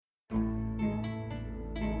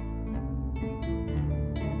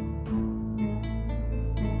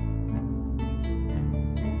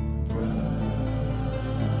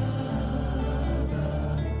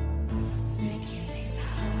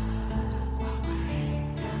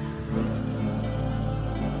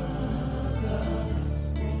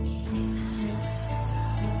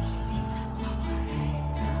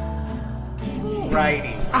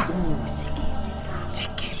Alrighty.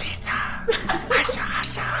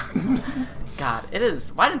 God, it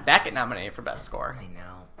is. Why didn't that get nominated for Best Score? I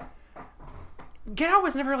know. Get Out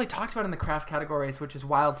was never really talked about in the craft categories, which is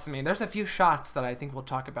wild to me. There's a few shots that I think we'll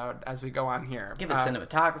talk about as we go on here. Give it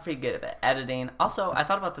cinematography, give it editing. Also, I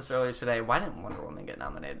thought about this earlier today. Why didn't Wonder Woman get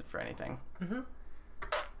nominated for anything?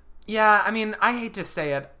 Yeah, I mean, I hate to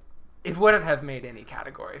say it. It wouldn't have made any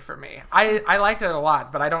category for me. I liked it a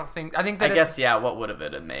lot, but I don't think... I think that what would have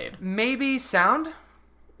it have made? Maybe sound?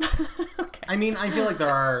 Okay. I mean, I feel like there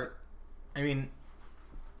are... I mean,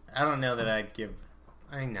 I don't know that I'd give...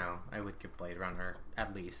 I know. I would give Blade Runner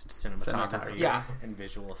at least cinematography Yeah. and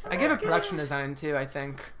visual effects. I give it production design, too, I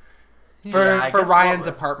think. Yeah, For I guess Ryan's what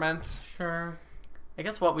would- apartment. Sure. I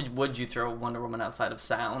guess what would you throw Wonder Woman outside of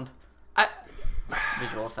sound? I,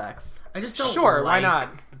 Visual effects. I just don't Sure, why like not?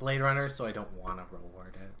 Blade Runner, so I don't want to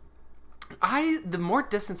reward it. the more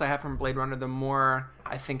distance I have from Blade Runner, the more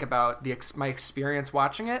I think about my experience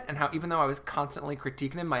watching it, and how even though I was constantly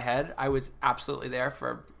critiquing in my head, I was absolutely there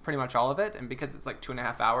for pretty much all of it. And because it's like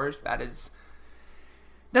 2.5 hours, it's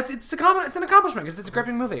an accomplishment because it's a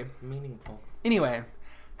gripping movie. Meaningful. Anyway,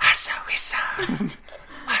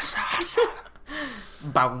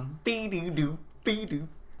 Boom, dee-doo-doo, dee-doo.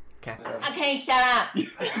 Okay. Okay, shut up.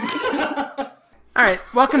 all right,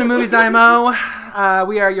 welcome to Movies IMO.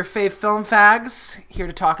 We are your fave film fags, here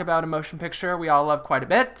to talk about a motion picture we all love quite a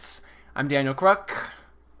bit. I'm Daniel Crook.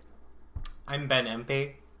 I'm Ben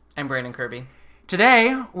Empey. I'm Brandon Kirby.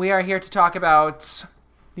 Today, we are here to talk about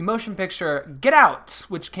the motion picture Get Out,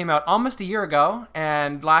 which came out almost a year ago,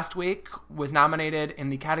 and last week was nominated in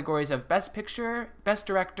the categories of Best Picture, Best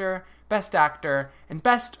Director, Best Actor, and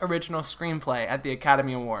Best Original Screenplay at the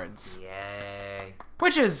Academy Awards. Yay.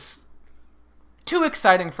 Which is too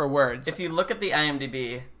exciting for words. If you look at the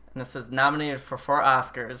IMDb, and it says nominated for 4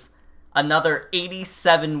 Oscars, another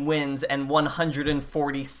 87 wins and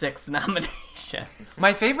 146 nominations.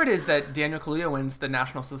 My favorite is that Daniel Kaluuya wins the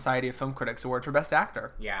National Society of Film Critics Award for Best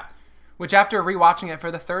Actor. Yeah. Which, after rewatching it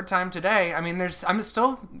for the third time today, I mean, I'm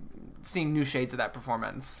still seeing new shades of that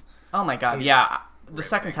performance. Oh my god, yeah. The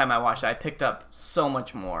second time I watched it, I picked up so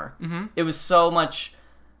much more. Mm-hmm. It was so much...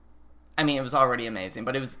 I mean, it was already amazing,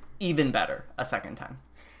 but it was even better a second time.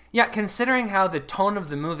 Yeah, considering how the tone of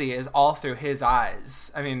the movie is all through his eyes.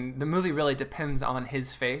 I mean, the movie really depends on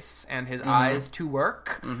his face and his eyes to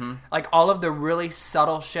work. Mm-hmm. Like, all of the really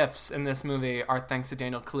subtle shifts in this movie are thanks to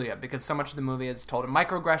Daniel Kaluuya, because so much of the movie is told in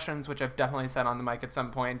microaggressions, which I've definitely said on the mic at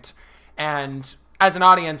some point. And as an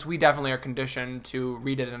audience, we definitely are conditioned to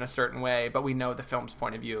read it in a certain way, but we know the film's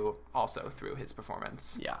point of view also through his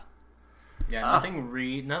performance. Yeah. Yeah,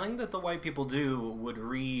 nothing that the white people do would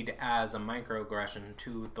read as a microaggression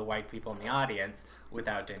to the white people in the audience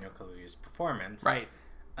without Daniel Kaluuya's performance. Right.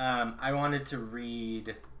 I wanted to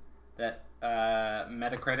read that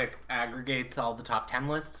Metacritic aggregates all the top 10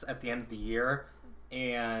 lists at the end of the year,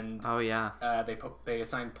 and Oh, yeah. they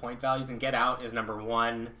assign point values, and Get Out is number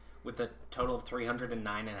 1 with a total of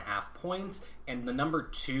 309.5 points, and the number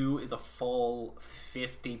 2 is a full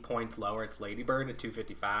 50 points lower. It's Lady Bird at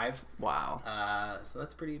 255. Wow. So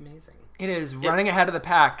that's pretty amazing. It is running ahead of the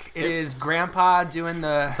pack. It is Grandpa doing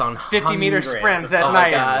the on 50-meter hundreds sprints of at Oh my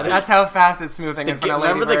night. God. That's how fast it's moving in front of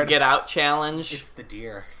Lady Remember the Bird. Get Out challenge? It's the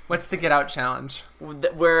deer. What's the Get Out challenge?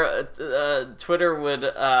 Where Twitter would...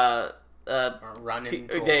 Run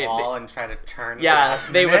into they- a wall and try to turn. Yeah,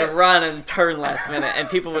 last they minute. would run and turn last minute, and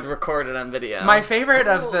people would record it on video. My favorite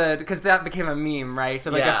of because that became a meme, right? So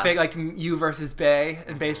like Yeah. a fake, like you versus Bay,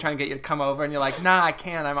 and Bay's trying to get you to come over, and you're like, nah, I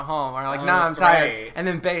can't, I'm at home. Or like, nah, I'm that's tired. right. And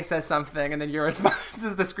then Bay says something, and then your response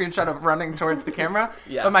is the screenshot of running towards the camera.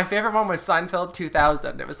 Yeah. But my favorite one was Seinfeld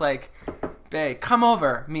 2000. It was like, Bay, come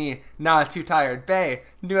over. Me, nah, too tired. Bay,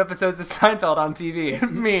 new episodes of Seinfeld on TV.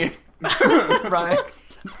 Me, running.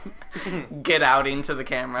 Get out into the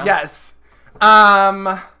camera. Yes.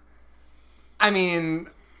 I mean,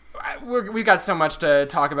 we got so much to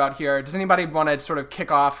talk about here. Does anybody want to sort of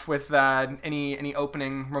kick off with any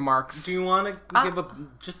opening remarks? Do you want to give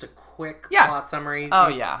just a quick Yeah. plot summary? Oh,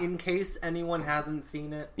 yeah. In case anyone hasn't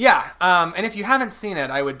seen it. Yeah. And if you haven't seen it,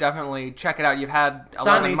 I would definitely check it out. You've had It's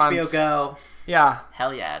on 11 HBO months. Go. Yeah.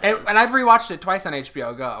 Hell yeah, it And, is. and I've rewatched it twice on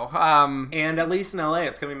HBO Go. And at least in LA,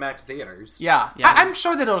 it's coming back to theaters. Yeah. Yeah. I'm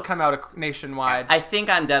sure that it'll come out nationwide. I think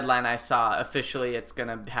on Deadline I saw officially it's going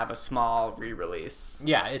to have a small re-release.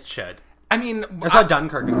 Yeah, it should. I mean, I saw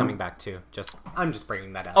Dunkirk is coming back too. I'm just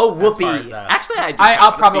bringing that up. Oh, as far whoopee. as, Actually,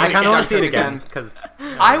 I'll probably I kind of want to see it Dunkirk again again. because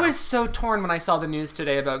I was so torn when I saw the news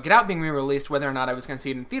today about Get Out being re-released, whether or not I was going to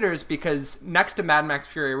see it in theaters, because next to Mad Max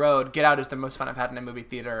Fury Road, Get Out is the most fun I've had in a movie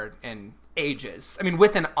theater in ages. I mean,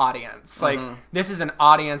 with an audience. Like, this is an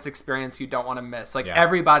audience experience you don't want to miss. Like,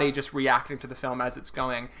 everybody just reacting to the film as it's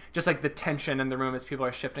going. Just, like, the tension in the room as people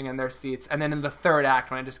are shifting in their seats. And then in the third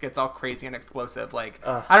act, when it just gets all crazy and explosive, like,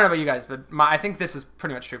 I don't know about you guys, but I think this was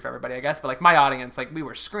pretty much true for everybody, I guess. But, like, my audience, like, we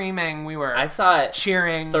were screaming, I saw it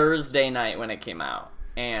cheering. Thursday night when it came out.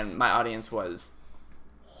 And my audience was...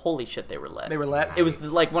 Holy shit, they were lit. They were lit. It was,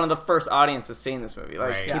 like, one of the first audiences seeing this movie.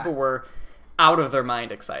 Like, people were... out of their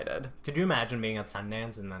mind excited. Could you imagine being at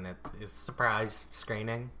Sundance and then it is surprise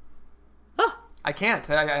screening? I can't.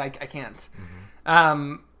 I can't.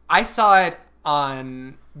 I saw it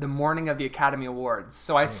on the morning of the Academy Awards.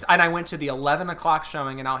 So I went to the 11 o'clock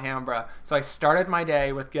showing in Alhambra. So I started my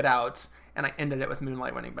day with Get Out, and I ended it with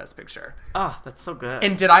Moonlight winning Best Picture. Oh, that's so good.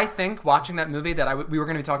 And did I think, watching that movie, that we were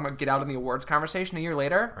going to be talking about Get Out in the awards conversation a year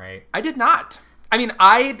later? Right. I did not. I mean,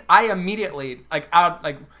 I immediately,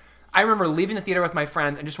 I remember leaving the theater with my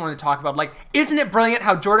friends and just wanted to talk about, like, isn't it brilliant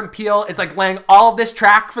how Jordan Peele is, like, laying all this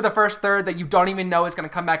track for the first third that you don't even know is going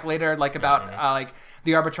to come back later, like, about, like,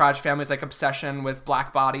 the arbitrage family's, like, obsession with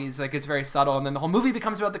black bodies. Like, it's very subtle. And then the whole movie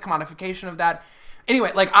becomes about the commodification of that.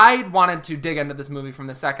 Anyway, like, I wanted to dig into this movie from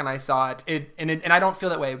the second I saw it. And I don't feel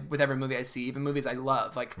that way with every movie I see, even movies I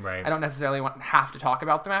love. Like, I don't necessarily have to talk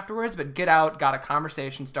about them afterwards, but Get Out got a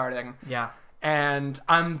conversation starting. Yeah. And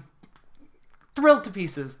I'm thrilled to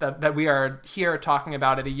pieces that we are here talking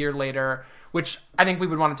about it a year later, which I think we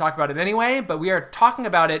would want to talk about it anyway, but we are talking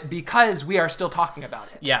about it because we are still talking about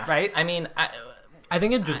it. Yeah. Right? I mean, I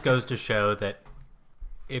think it just goes to show that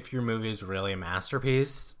if your movie is really a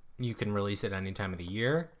masterpiece, you can release it any time of the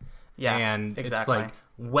year. Yeah, and exactly. It's like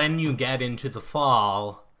when you get into the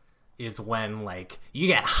fall is when, like, you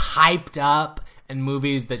get hyped up, and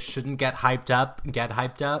movies that shouldn't get hyped up get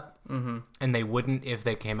hyped up. Mm-hmm. And they wouldn't if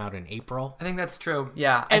they came out in April. I think that's true.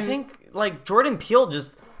 Yeah, and I think, like, Jordan Peele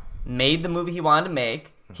just made the movie he wanted to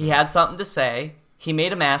make. He had something to say. He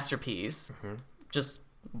made a masterpiece. Just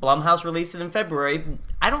Blumhouse released it in February.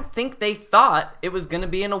 I don't think they thought it was going to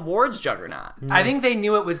be an awards juggernaut. I think they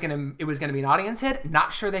knew it was gonna be an audience hit.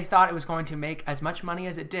 Not sure they thought it was going to make as much money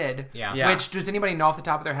as it did. Yeah. Which, does anybody know off the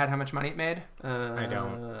top of their head how much money it made? I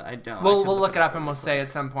don't. We'll look it up and we'll say at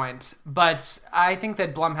some point. But I think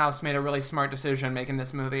that Blumhouse made a really smart decision making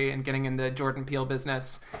this movie and getting in the Jordan Peele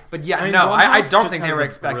business. But yeah, I don't think they were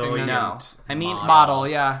expecting this. No. I mean, model,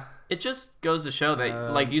 yeah. It just goes to show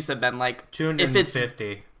that, like you said, Ben, like,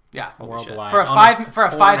 250. Yeah, worldwide for a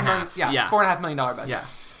 $5 million, $4.5 million budget. Yeah,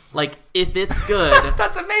 like, if it's good,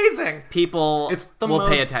 that's amazing. People it's the will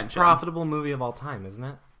most pay attention. Profitable movie of all time, isn't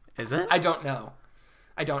it? Is it? I don't know,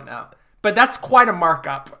 but that's quite a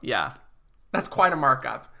markup. Yeah, that's quite a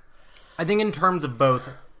markup. I think in terms of both,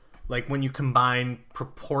 like, when you combine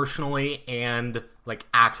proportionally and, like,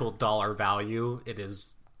 actual dollar value, it is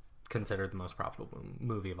considered the most profitable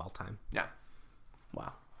movie of all time. Yeah.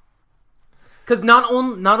 Wow. Because not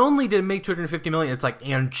only did it make $250 million, it's like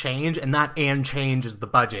and change, and that and change is the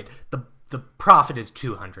budget. The profit is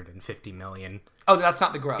 $250 million. Oh, that's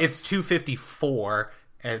not the gross. It's $254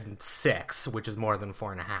 and $6, which is more than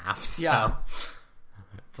 4.5. So yeah,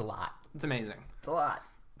 it's a lot. It's amazing. It's a lot.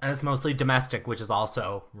 And it's mostly domestic, which is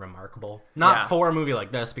also remarkable. Not for a movie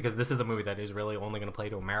like this, because this is a movie that is really only going to play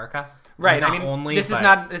to America. Right. This is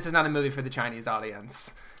not a movie for the Chinese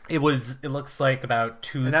audience. It looks like about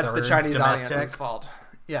 2/3 and that's the Chinese domestic. audience's fault.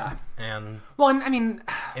 Yeah. And well, I mean,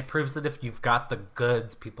 it proves that if you've got the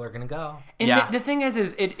goods, people are going to go. And the thing is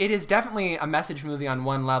it is definitely a message movie on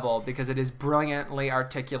one level, because it is brilliantly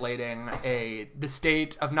articulating the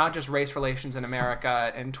state of not just race relations in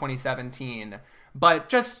America in 2017, but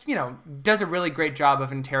just, does a really great job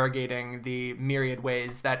of interrogating the myriad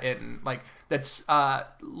ways that that's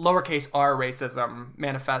lowercase r racism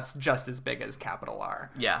manifests just as big as capital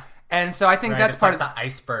R. Yeah. And so I think that's part of the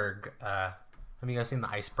iceberg. Have you guys seen the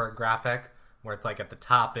iceberg graphic? Where it's like at the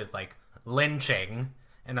top is like lynching,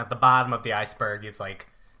 and at the bottom of the iceberg is like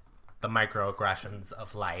the microaggressions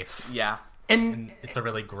of life. Yeah. And it's a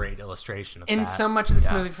really great illustration of and that. so much of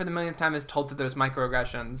this movie, for the millionth time, is told through those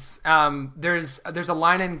microaggressions. There's a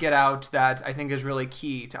line in Get Out that I think is really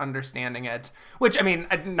key to understanding it. Which, I mean,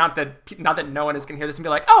 not that no one is going to hear this and be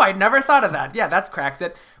like, "Oh, I never thought of that." Yeah, that cracks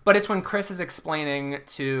it. But it's when Chris is explaining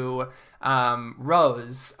to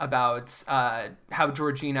Rose about how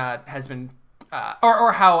Georgina has been.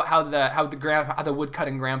 Or how the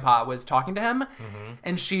woodcutting grandpa was talking to him,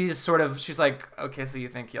 and she's like, okay, so you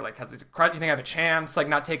think you think I have a chance, like,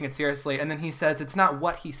 not taking it seriously, and then he says it's not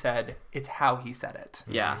what he said, it's how he said it.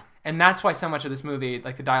 Yeah. And that's why so much of this movie,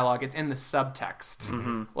 like the dialogue, it's in the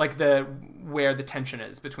subtext, like where the tension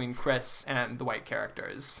is between Chris and the white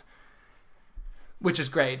characters. which is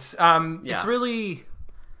great. Yeah. It's really,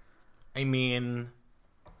 I mean,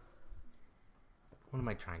 what am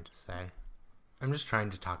I trying to say? I'm just trying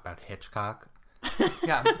to talk about Hitchcock.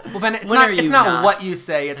 Yeah. Well, Ben, it's When not. are It's you not not? what you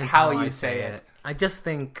say. It's how I you say it. I just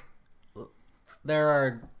think there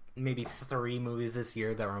are maybe 3 movies this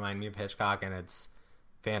year that remind me of Hitchcock, and it's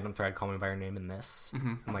Phantom Thread, Call Me by Your Name, and this.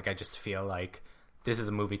 Mm-hmm. And like, I just feel like this is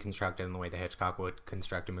a movie constructed in the way that Hitchcock would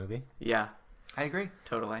construct a movie. Yeah, I agree.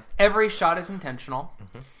 totally. Every shot is intentional.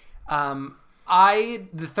 Mm-hmm.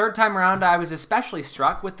 The third time around, I was especially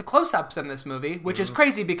struck with the close-ups in this movie, which Mm-hmm. is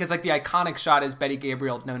crazy because like the iconic shot is Betty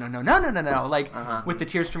Gabriel, no, like with the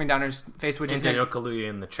tears streaming down her face, which And is Daniel Kaluuya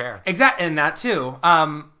in the chair. exact, and that too.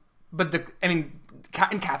 But and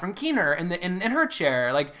Catherine Keener in her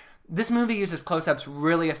chair, like this movie uses close-ups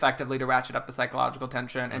really effectively to ratchet up the psychological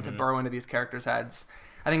tension and to burrow into these characters' heads.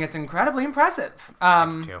 I think it's incredibly impressive.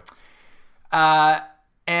 Too.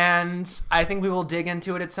 And I think we will dig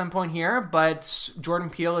into it at some point here, but Jordan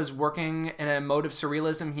Peele is working in a mode of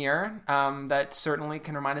surrealism here that certainly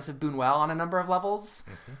can remind us of Buñuel on a number of levels.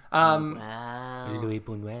 Louis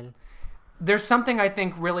Buñuel. There's something I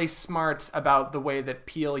think really smart about the way that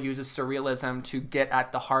Peele uses surrealism to get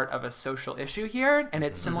at the heart of a social issue here, and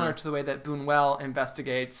it's similar to the way that Buñuel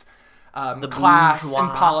investigates class bourgeois.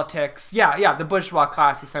 and politics. Yeah, the bourgeois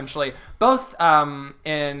class, essentially, both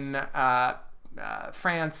in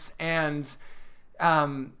France and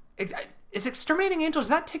is Exterminating Angels, does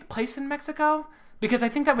that take place in Mexico? Because I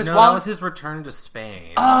think that was No, while that was his return to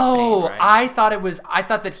Spain. oh, Spain, right? I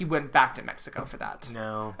thought that he went back to Mexico for that.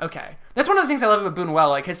 No. Okay, that's one of the things I love about Buñuel.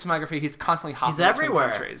 Like his filmography, he's constantly hopping between everywhere.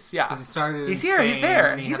 countries. Yeah, Because he started He's in here, Spain, he's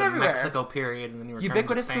there, and he he's had everywhere. a Mexico period, and then he returned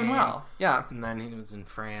ubiquitous to Spain. Buñuel. Yeah, And then he was in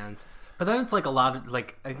France. But then it's like a lot of,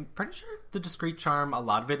 like, I'm pretty sure The Discreet Charm, a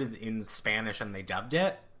lot of it is in Spanish and they dubbed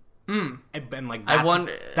it. And like, I that's,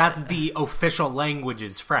 wonder- that's the official language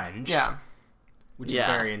is French. yeah. Which Yeah. is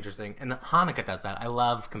very interesting. And Hanukkah does that. I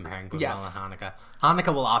love comparing Buñuel Yes. and Hanukkah.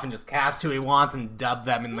 Hanukkah will often just cast who he wants and dub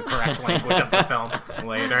them in the correct language of the film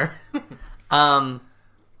later.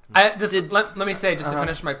 I just let me say just to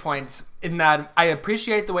finish my point in that I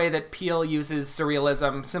appreciate the way that Peele uses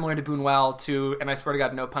surrealism similar to Buñuel to, and I swear to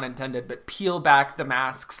God, no pun intended, but peel back the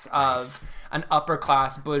masks of an upper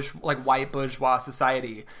class white bourgeois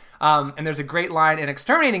society. And there's a great line in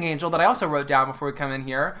Exterminating Angel that I also wrote down before we come in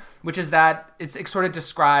here, which is that it sort of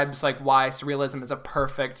describes like why surrealism is a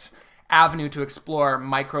perfect avenue to explore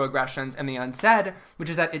microaggressions and the unsaid, which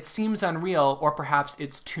is that it seems unreal or perhaps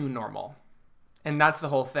it's too normal. And that's the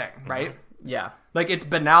whole thing, right? Yeah. Like, it's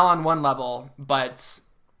banal on one level, but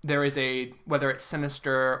there is whether it's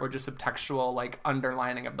sinister or just subtextual, like,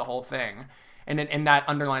 underlining of the whole thing. And that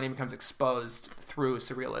underlining becomes exposed through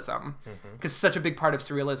surrealism. Because such a big part of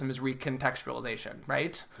surrealism is recontextualization,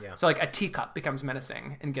 right? Yeah. So, like, a teacup becomes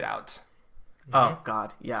menacing in Get Out. Oh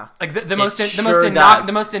God, yeah. Like, the It most sure does.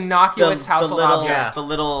 the most innocuous household little, object. The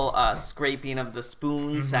little scraping of the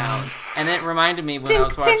spoon sound. And it reminded me when I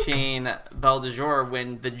was watching Belle de Jour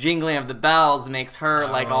when the jingling of the bells makes her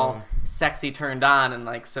like all sexy turned on and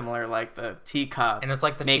like similar like the teacup. And it's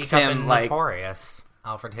like the makes teacup him in like Notorious.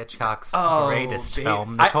 Alfred Hitchcock's Oh, greatest babe.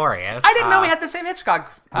 film, Notorious. I didn't know we had the same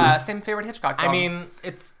Hitchcock, same favorite Hitchcock film. I mean,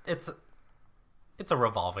 it's a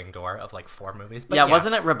revolving door of like 4 movies. But yeah,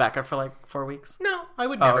 wasn't it Rebecca for like 4 weeks? No, I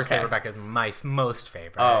would never say okay. Rebecca's my most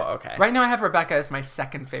favorite. Oh, okay. right now I have Rebecca as my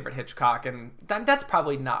second favorite Hitchcock, and that's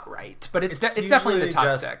probably not right, but it's definitely in the usually top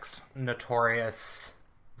just 6. Notorious,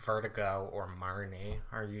 Vertigo, or Marnie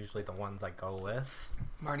are usually the ones I go with.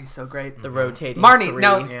 Marnie's so great. The rotating Marnie, three.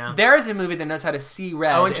 now Yeah. there is a movie that knows how to see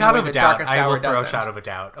red. Oh, in and Shadow a of way a that Doubt. Darkest I Hour will throw doesn't. Shadow of a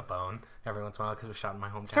Doubt a bone every once in a while because it was shot in my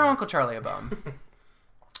hometown. Throw Uncle Charlie a bone.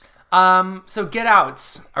 So Get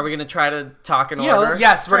Out. Are we gonna try to talk in order?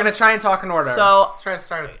 Yes, we're gonna try and talk in order. So Let's try to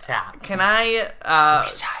start at the top. can I?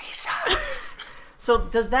 So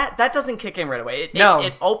does that doesn't kick in right away? No.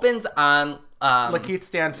 It opens on Lakeith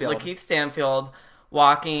Stanfield. Lakeith Stanfield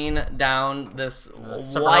walking down this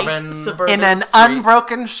Suburban- white suburban in an street.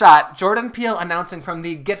 unbroken shot, Jordan Peele announcing from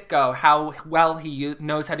the get-go how well he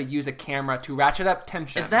knows how to use a camera to ratchet up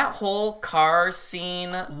tension. Is that whole car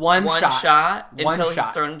scene One shot. One until he's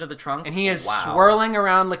shot. thrown into the trunk? And he is Wow. swirling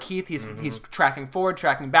around Lakeith. He's tracking forward,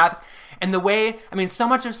 tracking back. And the way, I mean, so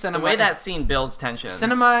much of cinema... The way that scene builds tension.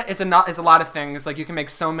 Cinema is a lot of things. Like, you can make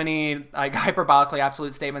so many like hyperbolically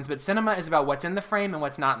absolute statements, but cinema is about what's in the frame and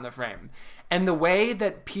what's not in the frame. And the way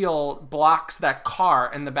that Peele blocks that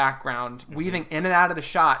car in the background, weaving in and out of the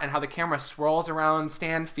shot, and how the camera swirls around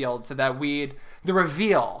Stanfield so that the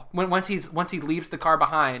reveal once he leaves the car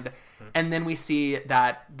behind, and then we see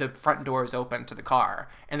that the front door is open to the car,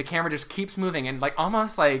 and the camera just keeps moving, and like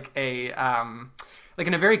almost like a like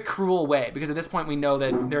in a very cruel way, because at this point we know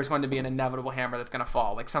that there's going to be an inevitable hammer that's going to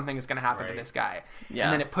fall, like something is going to happen to this guy,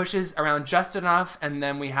 and then it pushes around just enough, and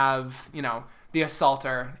then we have the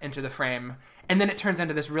assaulter into the frame, and then it turns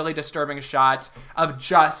into this really disturbing shot of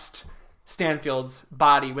just Stanfield's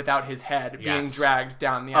body without his head being dragged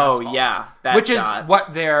down the asphalt. Oh yeah, which shot. is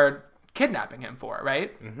what they're kidnapping him for,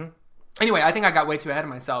 right? Mm-hmm. Anyway, I think I got way too ahead of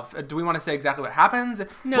myself. Do we want to say exactly what happens?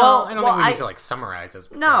 No, I don't think we need to like summarize this.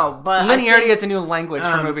 No, but Linearity is a new language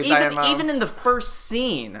for movies. Even in the first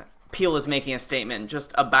scene, Peele is making a statement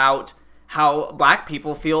just about how black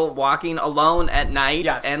people feel walking alone at night,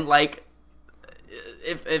 and like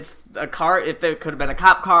if there could have been a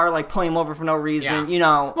cop car like pulling him over for no reason,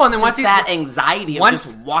 well, and then once that anxiety of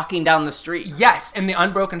just walking down the street. Yes, and the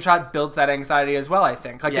unbroken shot builds that anxiety as well, I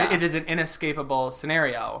think. Like it is an inescapable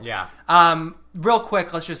scenario. Yeah. Real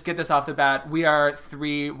quick, let's just get this off the bat. We are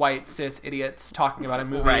 3 white cis idiots talking about a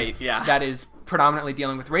movie that is predominantly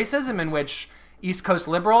dealing with racism, in which East Coast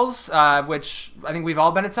liberals, which I think we've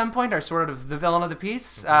all been at some point, are sort of the villain of the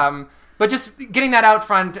piece. But just getting that out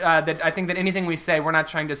front, that I think that anything we say, we're not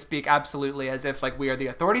trying to speak absolutely as if like we are the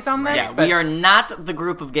authorities on this. Yeah, we are not the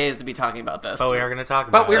group of gays to be talking about this. But we are going to talk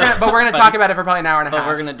about it. But we're going to talk about it for probably an hour and a half. But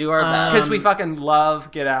we're going to do our best. Because we fucking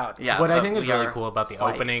love Get Out. Yeah, what I think is really cool about the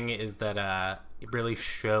opening is that it really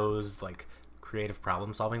shows like creative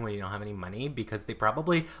problem solving when you don't have any money, because they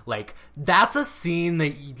probably like that's a scene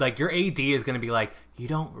that like your AD is going to be like, you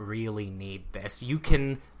don't really need this. You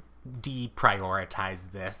can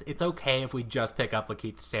deprioritize this. It's okay if we just pick up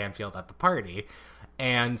Lakeith Stanfield at the party.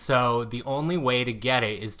 And so the only way to get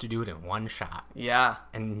it is to do it in one shot. Yeah.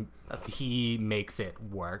 And he makes it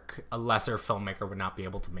work. A lesser filmmaker would not be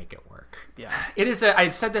able to make it work. Yeah. It is I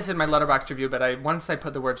said this in my Letterboxd review, but once I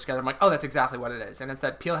put the words together, I'm like, oh, that's exactly what it is. And it's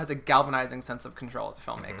that Peele has a galvanizing sense of control as a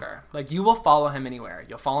filmmaker. Mm-hmm. Like, you will follow him anywhere.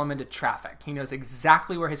 You'll follow him into traffic. He knows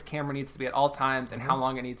exactly where his camera needs to be at all times, and how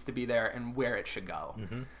long it needs to be there, and where it should go.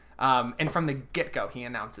 Mm-hmm. And from the get-go, he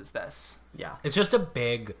announces this. Yeah. It's just a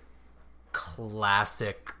big,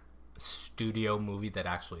 classic studio movie that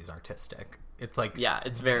actually is artistic. It's like... Yeah,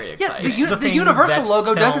 it's very exciting. Yeah, the Universal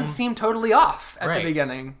logo doesn't seem totally off at the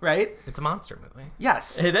beginning, right? It's a monster movie.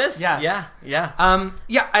 Yes. It is? Yes. Yeah.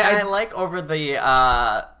 I like over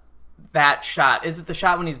the... that shot. Is it the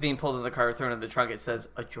shot when he's being pulled in the car, thrown in the trunk? It says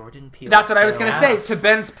a Jordan Peele. That's what I was going to say. To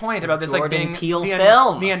Ben's point about this, like being Peele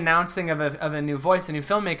film, the announcing of a new voice, a new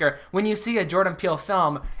filmmaker. When you see a Jordan Peele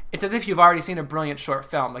film, it's as if you've already seen a brilliant short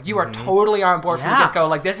film. Like, you are totally on board from the get go.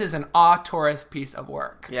 Like, this is an auteurist piece of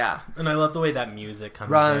work. Yeah, and I love the way that music comes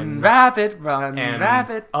in. Run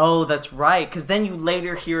rabbit. Oh, that's right. Because then you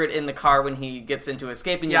later hear it in the car when he gets into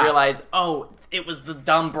escape, and you realize, oh, it was the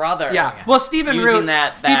dumb brother. Yeah. Well, Stephen Root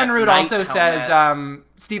also helmet.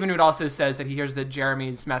 Stephen Root also says that he hears that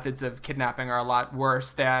Jeremy's methods of kidnapping are a lot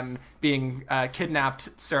worse than being kidnapped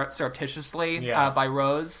surreptitiously by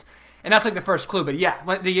Rose. And that's like the first clue, but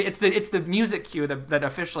it's the music cue that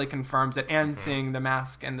officially confirms it, and seeing the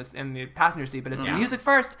mask in the passenger seat. But it's the music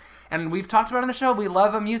first, and we've talked about it on the show. We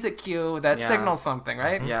love a music cue that signals something,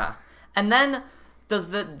 right? Yeah. And then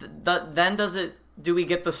do we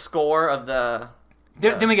get the score of the?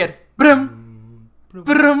 Then we get brum,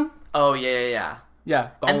 brum. Oh yeah.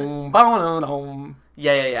 Boom, boom.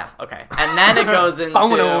 Yeah. Okay. And then it goes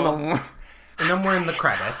into. And then we're in the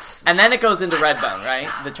credits. And then it goes into Redbone, right?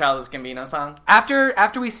 The Childish Gambino song.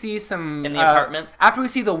 After we see some in the apartment. After we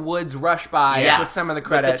see the woods rush by with some of the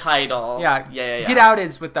credits. With the title. Yeah. Get Out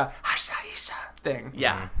is with the Hasha thing.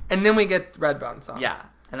 Yeah. And then we get Redbone song. Yeah.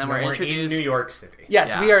 And then we're introduced in New York City.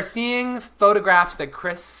 Yes, we are seeing photographs that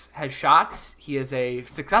Chris has shot. He is a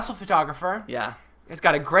successful photographer. Yeah. He's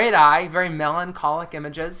got a great eye, very melancholic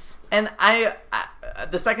images. And I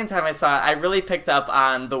the second time I saw it, I really picked up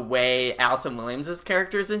on the way Allison Williams'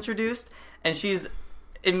 character is introduced. And she's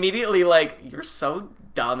immediately like, you're so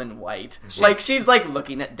dumb and white. She's like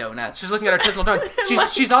looking at donuts. She's looking at artisanal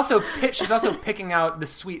donuts. She's also picking out the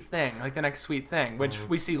sweet thing, like the next sweet thing, which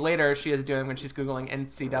we see later she is doing when she's Googling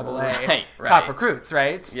NCAA top recruits,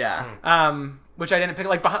 right? Yeah. Which I didn't pick,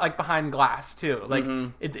 like behind glass too. Like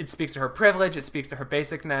it speaks to her privilege. It speaks to her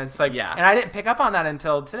basicness. And I didn't pick up on that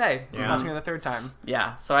until today. Watching it the third time.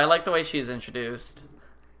 Yeah. So I like the way she's introduced.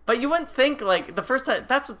 But you wouldn't think, like, the first time,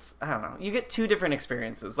 I don't know, you get two different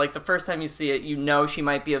experiences. Like, the first time you see it, you know she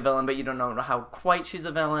might be a villain, but you don't know how quite she's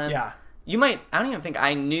a villain. Yeah. I don't even think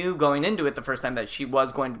I knew going into it the first time that she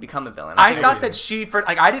was going to become a villain. I think it thought was-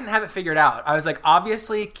 that I didn't have it figured out. I was like,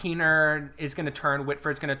 obviously Keener is going to turn,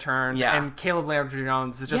 Whitford's going to turn, Yeah. and Caleb Landry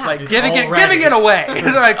Jones is just Yeah, like he's giving already- it away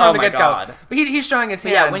right from Oh the my get go. God. But he's showing his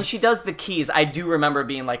hand. Yeah, when she does the keys, I do remember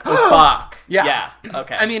being like, "Oh fuck!" Yeah.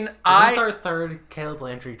 Okay. I mean, Is this our third Caleb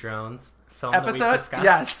Landry Jones film that episode. we've discussed?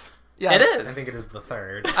 Yes, it is. I think it is the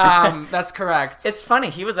third. That's correct. It's funny.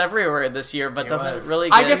 He was everywhere this year, but doesn't was. really.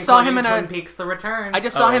 I Get just saw him in Twin a. Peaks: The Return. I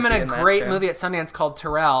just saw Oh, him is in he a in that great too? movie at Sundance called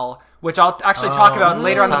Terrell, which I'll actually talk about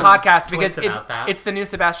later on the some podcast because twist about that. it's the new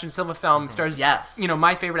Sebastian Silva film. Stars, Yes.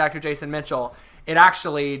 my favorite actor Jason Mitchell. It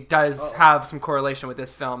actually does have some correlation with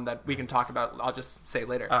this film that we can talk about. I'll just say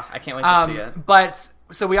later. Oh, I can't wait to see it. But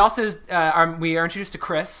so we also we are introduced to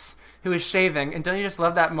Chris, who is shaving, and don't you just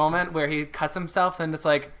love that moment where he cuts himself and it's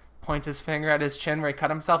like points his finger at his chin where he cut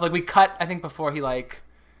himself? Like we cut, I think before he like.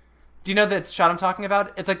 Do you know that shot I'm talking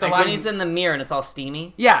about? It's like the Like line. when he's in the mirror and it's all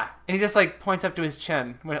steamy. Yeah, and he just like points up to his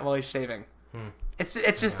chin while he's shaving. It's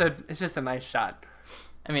just a nice shot.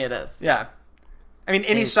 I mean, it is. Yeah, I mean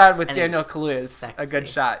any he's- shot with and Daniel he's Kaluuya is a good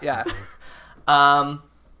sexy. shot. Yeah.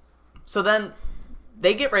 So then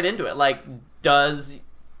they get right into it. Like, does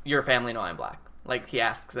your family know I'm black? Like he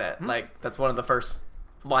asks it. Like that's one of the first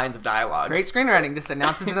lines of dialogue. Great screenwriting. Just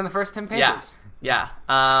announces it on the first 10 Yeah. pages. Yeah.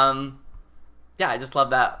 Yeah. I just love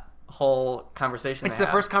that whole conversation. It's they the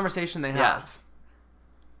have. first conversation they Yeah. have.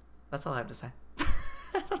 That's all I have to say.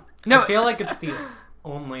 No, I feel like it's the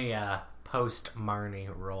only post Marnie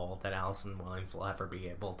role that Allison Williams will ever be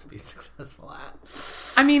able to be successful at.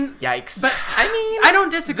 I mean, Yikes. But I mean, I don't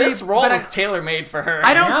disagree. this role but was tailor made for her.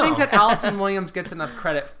 I don't know. think that Allison Williams gets enough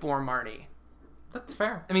credit for Marnie. That's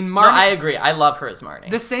fair. I mean, No, Marnie. I agree. I love her as Marnie.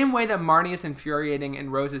 The same way that Marnie is infuriating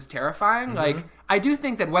and Rose is terrifying, Mm-hmm. like, I do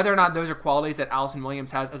think that whether or not those are qualities that Allison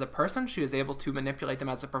Williams has as a person, she is able to manipulate them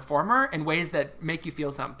as a performer in ways that make you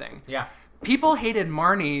feel something. Yeah. People hated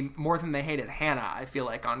Marnie more than they hated Hannah, I feel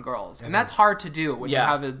like, on Girls. And that's hard to do when Yeah. you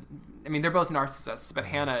have a... I mean, they're both narcissists, but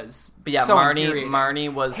Hannah is But yeah, so infuriating.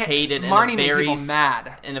 Marnie was hated Marnie in a made very people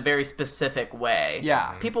mad. in a very specific way.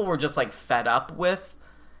 Yeah. People were just like fed up with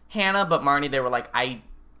Hannah, but Marnie they were like, I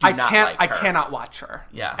cannot watch her.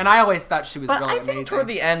 Yeah. And I always thought she was But really I think amazing. toward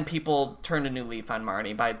the end, people turned a new leaf on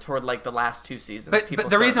Marnie. Toward like the last two seasons, But people the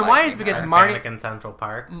started reason why liking is because her. Marnie- Panic in Central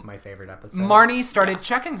Park, my favorite episode. Marnie started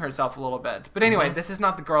checking herself a little bit. But anyway, this is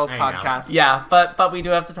not the Girls I know. podcast. Yeah, but we do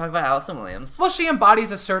have to talk about Allison Williams. Well, she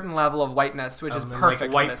embodies a certain level of whiteness, which is And,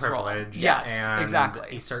 perfect like, white for this role. privilege. Yes, and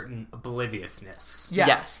exactly. a certain obliviousness.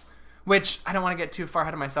 Yes. Which I don't want to get too far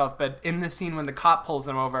ahead of myself, but in the scene when the cop pulls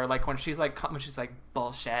them over, like when she's like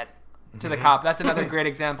bullshit to the cop, that's another great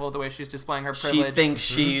example of the way she's displaying her She privilege. thinks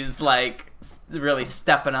she's like really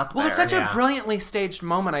stepping up. Well, there. it's such Yeah. a brilliantly staged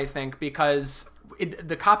moment, I think, because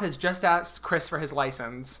the cop has just asked Chris for his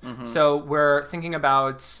license. So we're thinking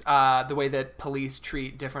about the way that police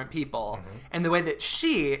treat different people, and the way that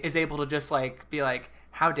she is able to just like be like,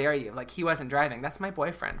 "How dare you? Like he wasn't driving. That's my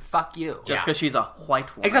boyfriend. Fuck you." just because she's a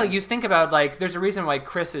white woman. Exactly. You think about like there's a reason why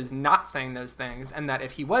Chris is not saying those things, and that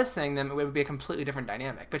if he was saying them, it would be a completely different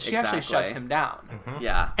dynamic. But she actually Exactly. shuts him down.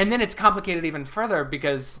 Yeah. And then it's complicated even further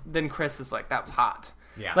because then Chris is like, "That was hot."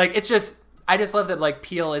 Yeah. Like it's just, I just love that like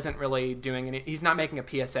Peele isn't really doing any. He's not making a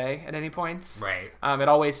PSA at any points. Right. It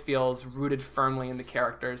always feels rooted firmly in the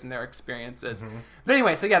characters and their experiences. But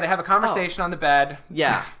anyway, so yeah, they have a conversation on the bed.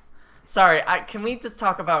 Yeah. Sorry, can we just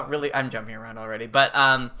talk about really? I'm jumping around already, but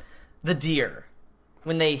the deer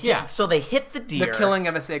when they hit, Yeah. so they hit the deer. The killing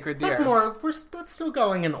of a sacred deer. That's more. That's still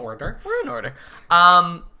going in order. We're in order.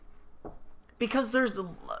 Because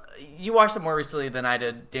you watched it more recently than I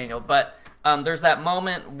did, Daniel, but there's that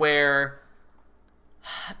moment where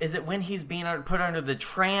is it when he's being put under the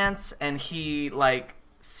trance and he like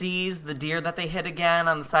sees the deer that they hit again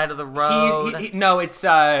on the side of the road? No, it's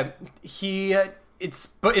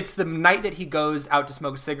it's the night that he goes out to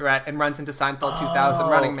smoke a cigarette and runs into Seinfeld 2000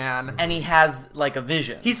 Running Man. And he has like a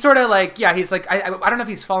vision. He's sort of like, yeah, he's like, I don't know if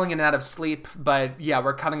he's falling in and out of sleep, but yeah,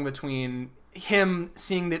 we're cutting between him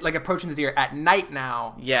seeing the, like approaching the deer at night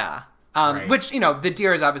now. Yeah. Right. Which, the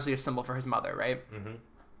deer is obviously a symbol for his mother, right?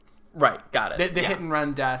 Right, got it. The Yeah. hit and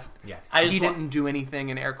run death. Yes. I He just wa- didn't do anything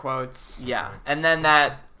in air quotes. Yeah, and then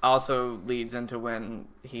that also leads into when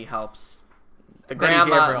he helps the Betty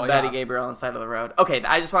grandma, Gabriel, Betty yeah. Gabriel, on the side of the road. Okay,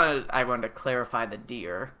 I wanted to clarify the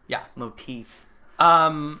deer Yeah. motif.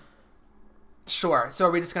 Sure. So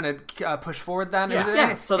are we just going to push forward then? Yeah. Is there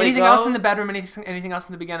Yeah, so they anything go- else in the bedroom? Anything else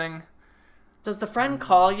in the beginning? Does the friend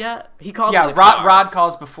call yet? He calls. Yeah, in the car. Rod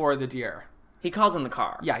calls before the deer. He calls in the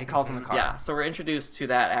car. Yeah, he calls in the car. Yeah. So we're introduced to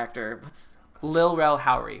that actor. Lil Rel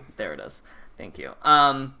Howery. There it is. Thank you.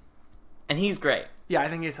 and he's great. Yeah, I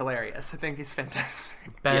think he's hilarious. I think he's fantastic.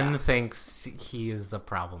 Ben Yeah. thinks he is a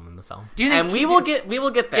problem in the film. Do you think? And we will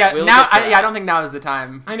get there. Yeah, We will now get to that. I don't think now is the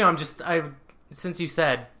time. I know. Since you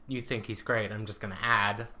said you think he's great, I'm just gonna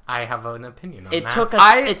add. I have an opinion on It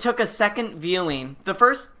that. took a second viewing. The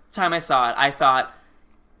first time I saw it, I thought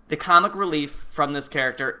the comic relief from this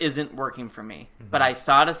character isn't working for me. But I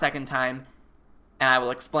saw it a second time, and I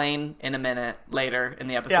will explain in a minute later in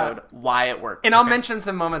the episode why it works. And I'll mention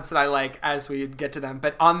some moments that I like as we get to them.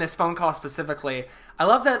 But on this phone call specifically, I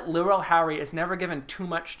love that Lil Howery is never given too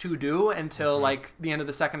much to do until like the end of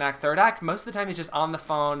the second act, third act. Most of the time he's just on the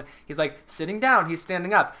phone. He's like sitting down. He's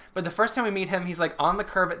standing up. But the first time we meet him, he's like on the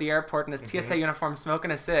curb at the airport in his TSA uniform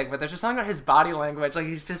smoking a cig. But there's just something about his body language. Like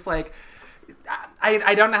he's just like...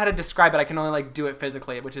 I don't know how to describe it. I can only like do it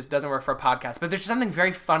physically, which doesn't work for a podcast. But there's just something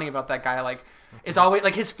very funny about that guy. Like, is always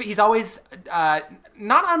like he's always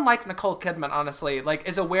not unlike Nicole Kidman, honestly. Like,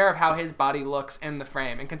 is aware of how his body looks in the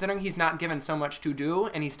frame, and considering he's not given so much to do,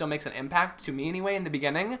 and he still makes an impact to me anyway in the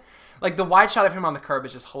beginning. Like the wide shot of him on the curb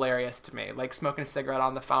is just hilarious to me. Like smoking a cigarette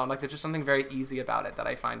on the phone. Like there's just something very easy about it that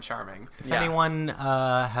I find charming. If anyone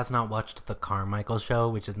has not watched The Carmichael Show,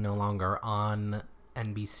 which is no longer on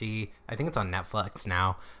NBC, I think it's on Netflix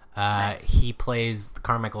now. He plays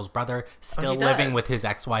Carmichael's brother, still living does. with his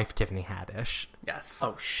ex-wife Tiffany Haddish. Yes.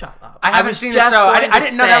 Oh, shut up. I haven't was seen the just show. going I to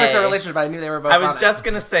didn't know that was say- their relationship, but I knew they were both I on was it. just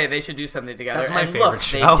gonna say they should do something together. That's my and favorite look,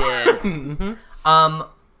 show. They did.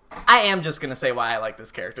 I am just gonna say why I like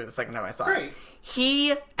this character the second time I saw it. Great.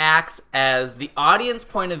 He acts as the audience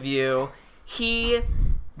point of view. He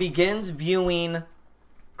begins viewing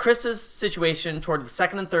Chris's situation toward the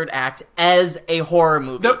second and third act as a horror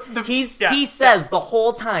movie. He says the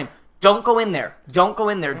whole time, "Don't go in there. Don't go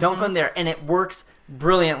in there. Don't go in there," and it works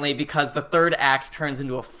brilliantly because the third act turns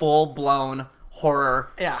into a full-blown horror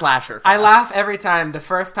slasher fest. I laugh every time. The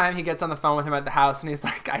first time he gets on the phone with him at the house, and he's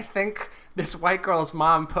like, "I think this white girl's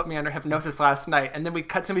mom put me under hypnosis last night." And then we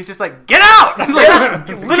cut to him. He's just like, "Get out! I'm like, get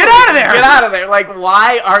out of there! Get out of there! Like,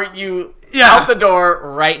 why aren't you out the door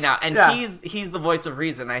right now?" And he's the voice of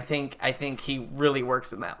reason. I think he really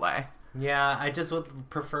works in that way. Yeah, I just would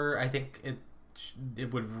prefer. I think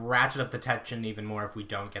it would ratchet up the tension even more if we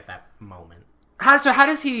don't get that moment How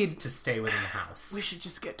does he? to stay within the house. We should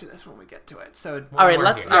just get to this when we get to it. So All right, we're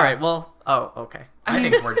let's. here. All right, well. Oh, okay. I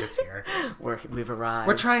think we're just here. We've arrived.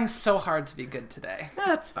 we're trying so hard to be good today.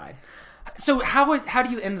 That's fine. So how do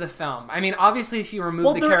you end the film? I mean, obviously, if you remove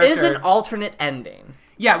Well, the there character, is an alternate ending.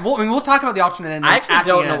 yeah. Well, I mean, we'll talk about the alternate ending. I actually at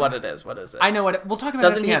the don't know end. what it is. What is it? I know what we'll talk about.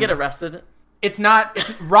 Doesn't it he at the get end. arrested? It's not.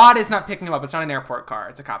 Rod is not picking him up. It's not an airport car.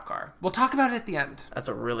 It's a cop car. We'll talk about it at the end. That's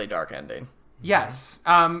a really dark ending. Yes.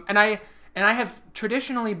 And I have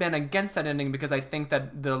traditionally been against that ending because I think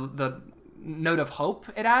that the note of hope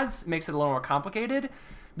it adds makes it a little more complicated.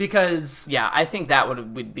 Because Yeah, I think that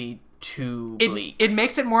would be too bleak. it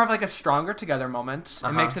makes it more of like a stronger together moment.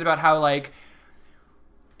 It makes it about how like.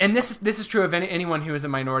 And this is true of anyone who is a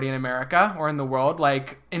minority in America or in the world.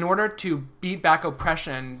 Like, in order to beat back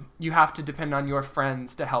oppression, you have to depend on your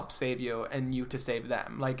friends to help save you and you to save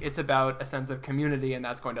them. Like, it's about a sense of community, and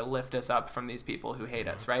that's going to lift us up from these people who hate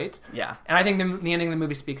us, right? Yeah. And I think the ending of the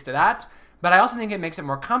movie speaks to that. But I also think it makes it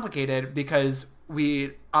more complicated because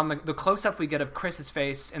on the close-up we get of Chris's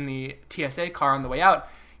face in the TSA car on the way out,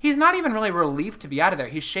 he's not even really relieved to be out of there.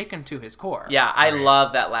 He's shaken to his core. Yeah, I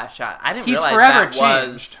love that last shot. I didn't He's realize forever that changed.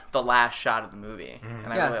 was the last shot of the movie,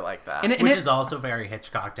 and I really like that. And Which is also very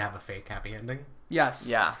Hitchcock to have a fake happy ending. Yes.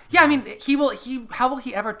 Yeah. Yeah, I mean, how will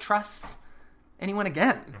he ever trust anyone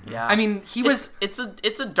again? Yeah. I mean, he was... It's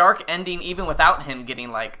a dark ending even without him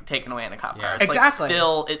getting like taken away in a cop car. It's exactly.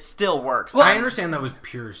 Like, it still works. Well, I understand that was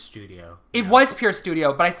pure studio. It was pure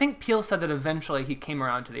studio, but I think Peele said that eventually he came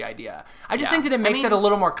around to the idea. I just think that it makes it a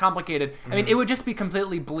little more complicated. I mean, it would just be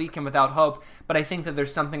completely bleak and without hope, but I think that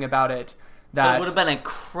there's something about it that... It would have been a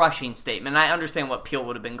crushing statement. I understand what Peele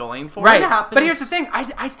would have been going for. Right, What happens- but here's the thing.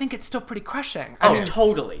 I think it's still pretty crushing. Oh, I mean,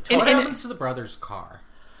 totally. What And- happens to the brother's car?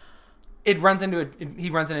 he runs into a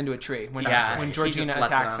tree when He Georgina just lets it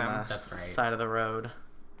attacks on him. the That's right. Side of the road.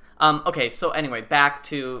 Okay, so anyway, back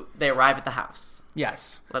to they arrive at the house.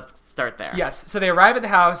 Yes. Let's start there. Yes. So they arrive at the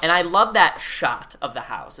house. And I love that shot of the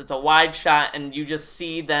house. It's a wide shot, and you just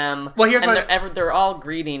see them. Well, here's and what they're all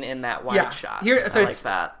greeting in that wide shot. Here, so I it's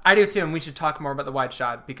like that. I do too, and we should talk more about the wide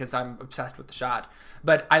shot because I'm obsessed with the shot.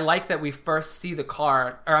 But I like that we first see the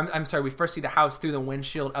car, or I'm sorry, we first see the house through the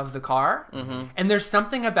windshield of the car. And there's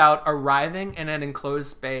something about arriving in an enclosed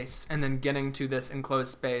space and then getting to this enclosed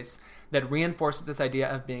space that reinforces this idea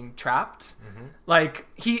of being trapped. Like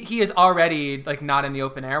he is already like not in the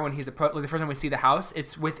open air when he's the first time we see the house.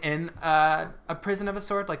 It's within a prison of a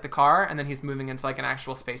sort, like the car, and then he's moving into like an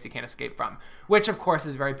actual space he can't escape from. Which of course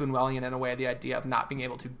is very Buñuelian in a way, the idea of not being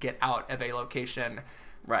able to get out of a location.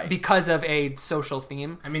 Right. Because of a social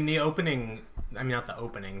theme. I mean, the opening, I mean, not the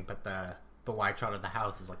opening, but the wide shot of the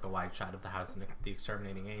house is like the wide shot of the house in The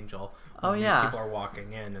Exterminating Angel. Oh, These yeah. people are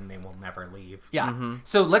walking in and they will never leave. Yeah.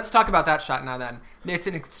 So let's talk about that shot now then. It's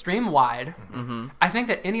an extreme wide. I think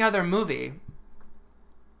that any other movie,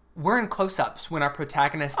 we're in close-ups when our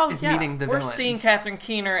protagonist is meeting the villains. We're seeing Catherine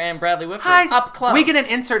Keener and Bradley Whitford Hi. up close. We get an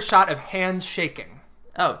insert shot of hands shaking.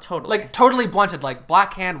 Oh, totally. Like, totally blunted, like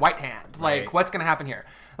black hand, white hand. Like, Right. what's going to happen here?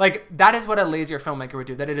 Like, that is what a lazier filmmaker would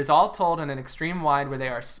do. That it is all told in an extreme wide where they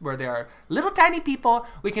are little tiny people.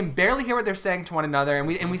 We can barely hear what they're saying to one another, and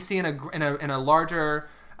we see in a larger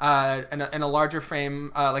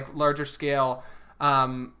frame, like larger scale,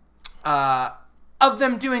 of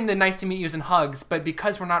them doing the nice to meet yous and hugs. But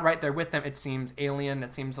because we're not right there with them, it seems alien.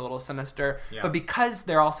 It seems a little sinister. Yeah. But because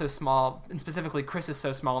they're all so small, and specifically Chris is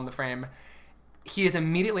so small in the frame, he is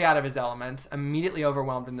immediately out of his element, immediately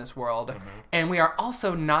overwhelmed in this world. And we are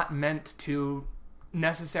also not meant to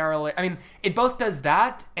necessarily... I mean, it both does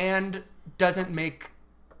that and doesn't make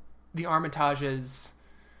the Armitages...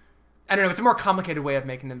 I don't know, it's a more complicated way of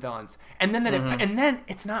making them villains. And then and then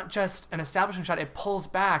it's not just an establishing shot, it pulls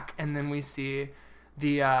back and then we see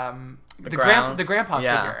the grandpa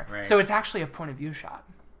figure. Right. So it's actually a point of view shot.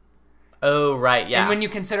 Oh, right, yeah. And when you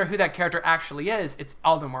consider who that character actually is, it's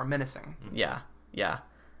all the more menacing. Yeah.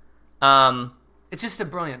 It's just a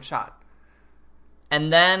brilliant shot.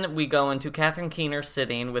 And then we go into Catherine Keener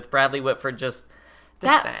sitting with Bradley Whitford just...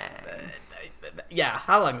 Yeah,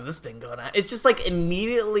 how long has this been going on? It's just like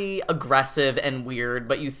immediately aggressive and weird,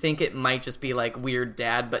 but you think it might just be like weird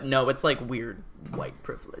dad, but no, it's like weird white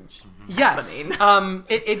privilege. Yes, happening.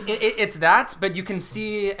 it's that, but you can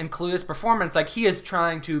see in Clueless performance, like he is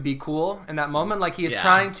trying to be cool in that moment, like he is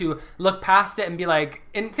trying to look past it and be like,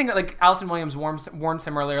 and think like Allison Williams warns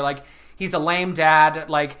him earlier, like he's a lame dad,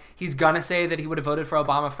 like he's gonna say that he would have voted for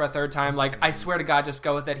Obama for a third time, like I swear to God, just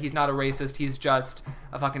go with it. He's not a racist, he's just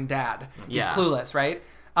a fucking dad. He's clueless, right?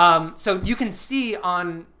 So you can see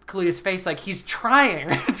on Kaluuya's face, like he's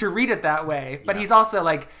trying to read it that way, but he's also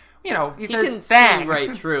like, you know, he says can bang see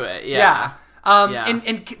right through it. Yeah. Yeah.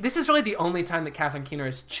 And this is really the only time that Catherine Keener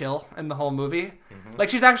is chill in the whole movie. Like,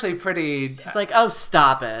 she's actually pretty... She's like, oh,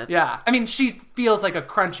 stop it. Yeah. I mean, she feels like a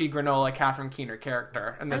crunchy granola Catherine Keener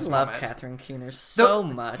character in this moment. I love Catherine Keener so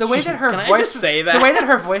much. The way that her Can voice... I just say that? The way that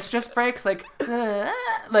her voice just breaks, like...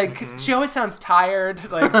 she always sounds tired.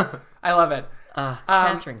 Like, I love it.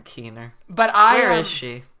 Catherine Keener. But Where is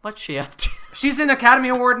she? What's she up to? She's an Academy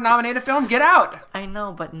Award nominated film. Get out! I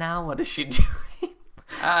know, but now what is she doing?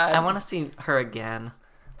 I want to see her again.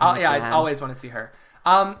 I always want to see her.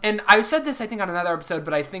 And I said this, I think, on another episode,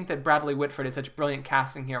 but I think that Bradley Whitford is such brilliant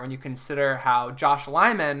casting here when you consider how Josh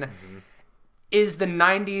Lyman is the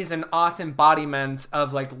 90s and aughts embodiment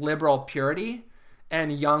of, like, liberal purity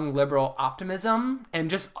and young liberal optimism and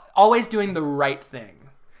just always doing the right thing.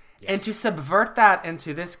 Yes. And to subvert that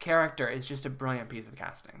into this character is just a brilliant piece of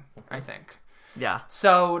casting, I think. Yeah.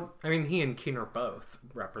 So... I mean, he and Keener both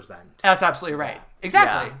represent. That's absolutely right. Yeah.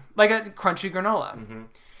 Exactly. Yeah. Like a crunchy granola.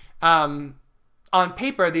 On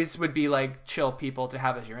paper, these would be like chill people to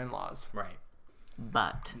have as your in-laws. Right.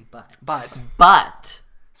 But.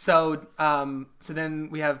 So then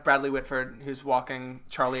we have Bradley Whitford who's walking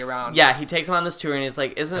Charlie around. Yeah, he takes him on this tour and he's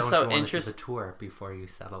like, isn't it so interesting? The tour before you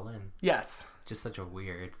settle in. Yes. Just such a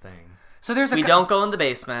weird thing. So there's we don't go in the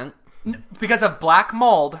basement. Because of black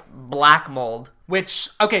mold. Black mold. Which,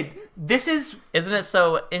 okay, this is... Isn't it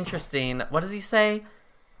so interesting? What does he say?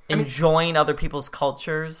 Enjoying other people's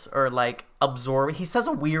cultures or like absorbing. He says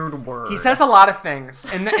a weird word. He says a lot of things,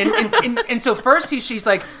 and so first he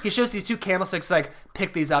shows these two candlesticks like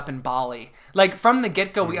pick these up in Bali. Like from the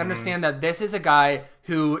get go, we understand that this is a guy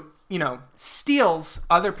who steals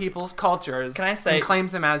other people's cultures. Can I say, and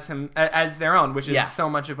claims them as their own, which is so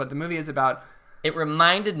much of what the movie is about. It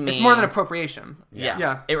reminded me. It's more than appropriation.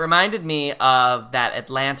 Yeah. It reminded me of that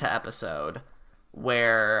Atlanta episode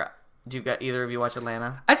where. Either of you watch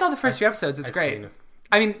Atlanta? I saw the first few episodes. It's great.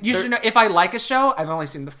 I mean, you should know, if I like a show, I've only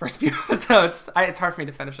seen the first few episodes. It's hard for me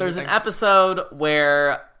to finish There's an episode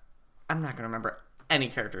where, I'm not going to remember any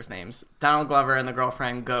characters' names. Donald Glover and the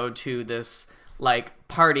girlfriend go to this, like,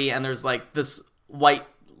 party, and there's, like, this white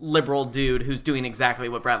liberal dude who's doing exactly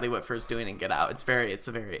what Bradley Whitford's doing in Get Out.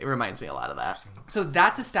 It reminds me a lot of that. So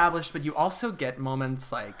that's established, but you also get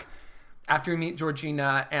moments like after we meet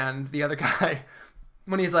Georgina and the other guy,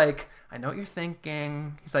 when he's like, I know what you're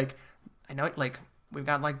thinking. He's like, I know, like, we've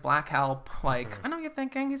got, like, black help. Like, I know what you're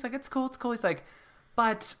thinking. He's like, it's cool. He's like,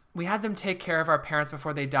 but we had them take care of our parents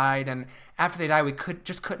before they died, and after they died, we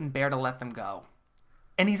couldn't bear to let them go.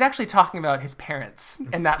 And he's actually talking about his parents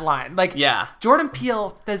in that line. Like, Yeah. Jordan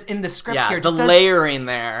Peele does in the script Yeah, here. the layering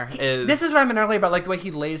there is... This is what I meant earlier about like the way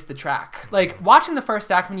he lays the track. Like watching the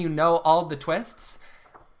first act when you know all the twists,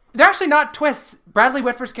 they're actually not twists. Bradley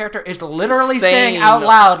Whitford's character is literally saying out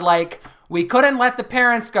loud like, we couldn't let the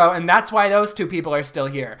parents go, and that's why those two people are still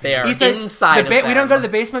here. They are he says, inside of we don't go to them. the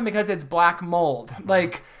basement because it's black mold.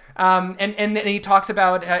 Like, and then he talks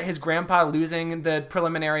about his grandpa losing the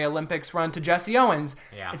preliminary Olympics run to Jesse Owens.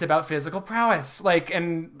 Yeah. It's about physical prowess. Like,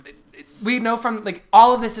 and we know from like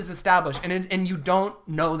all of this is established, and you don't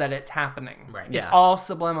know that it's happening. Right. It's Yeah. all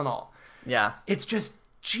subliminal. Yeah. It's just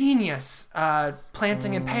genius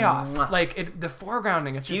planting and payoff. Like the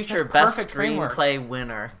foregrounding. It's just Future such best perfect framework. screenplay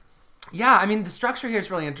winner. Yeah, I mean the structure here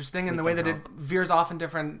is really interesting, and the way that it veers off in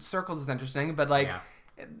different circles is interesting. But like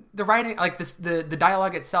the writing, like the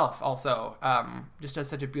dialogue itself, also just does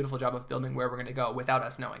such a beautiful job of building where we're going to go without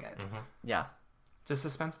us knowing it. Yeah. It's a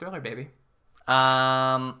suspense thriller, baby.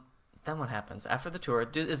 Then what happens after the tour?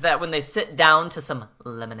 Is that when they sit down to some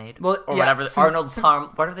lemonade Well, or yeah, whatever? Arnold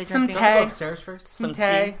Palm. What are they some drinking? tea. Go upstairs first. Some tea.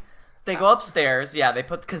 tea. They go upstairs. Yeah, they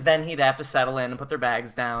put because then they have to settle in and put their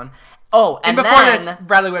bags down. Oh, and Before then this,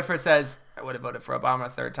 Bradley Whitford says, "I would have voted for Obama a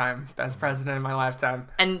third time, best president in my lifetime."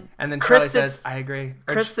 and And then Chris Charlie sits, says, "I agree."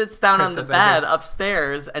 Or Chris sits down Chris on the says, "I bed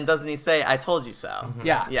upstairs, and doesn't he say, "I told you so"?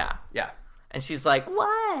 Yeah, Yeah. yeah. And she's like,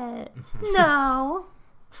 "What? No."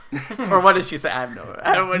 Or what does she say? I have no.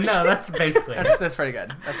 I don't know. No, that's basically it. That's pretty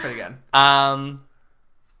good. That's pretty good.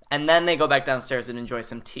 And then they go back downstairs and enjoy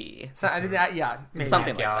some tea. So I think that, yeah, maybe.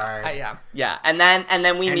 Something like that. Backyard. Yeah, Yeah, and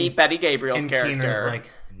then we meet Betty Gabriel's And character. Keener's like,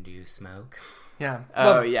 do you smoke? yeah.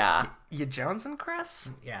 oh Well, yeah. you Jones and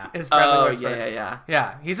Chris Yeah. is Bradley Oh Whitford. yeah.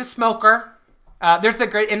 Yeah, he's a smoker. There's the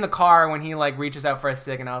great in the car when he like reaches out for a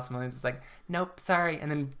cig and Alice Williams is like, nope, sorry,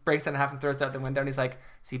 and then breaks it in half and throws it out the window. And he's like,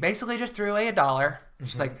 so you basically just threw away $1. And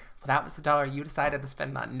she's like, well, that was the $1 you decided to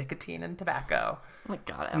spend on nicotine and tobacco. Oh my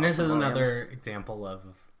god. And this Allison is Williams. another example of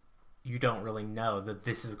you don't really know that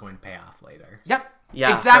this is going to pay off later. Yep. Yeah,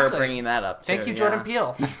 exactly. for bringing that up too. Thank you, yeah. Jordan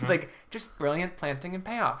Peele. Like just brilliant planting and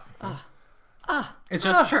payoff. It's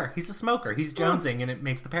just sure he's a smoker. He's jonesing, and it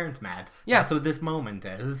makes the parents mad. Yeah. That's what this moment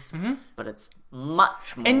is. But it's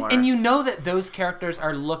much more. And you know that those characters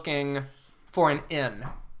are looking for an in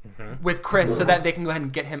with Chris so that they can go ahead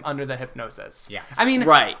and get him under the hypnosis. Yeah. I mean,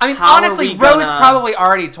 Right. I mean, How are honestly, we Rose gonna- probably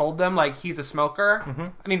already told them like he's a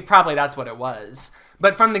smoker. I mean, probably that's what it was.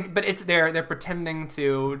 But it's they're pretending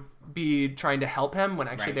to be trying to help him when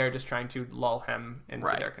actually Right. they're just trying to lull him into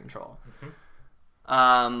Right. their control.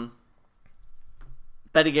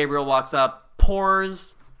 Betty Gabriel walks up,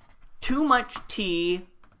 pours too much tea,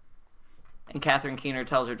 and Catherine Keener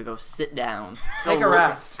tells her to go sit down. Take Go a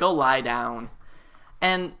rest. Go lie down.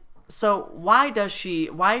 And so why is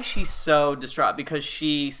she so distraught? Because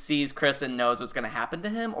she sees Chris and knows what's going to happen to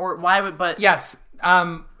him? Or why would, but Yes.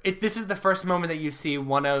 This is the first moment that you see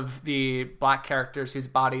one of the black characters whose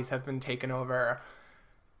bodies have been taken over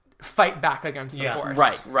fight back against the Yeah.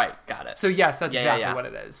 force. Right, got it. So yes, that's Yeah, exactly yeah. what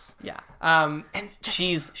it is. Yeah. And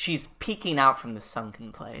just, She's peeking out from the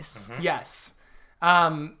sunken place. yes.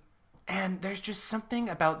 And there's just something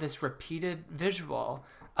about this repeated visual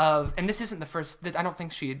of, and this isn't the first, I don't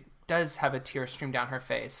think she does have a tear stream down her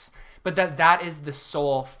face, but that is the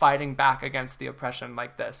soul fighting back against the oppression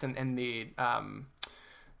like this, and the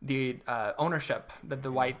ownership that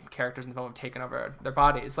the white characters in the film have taken over their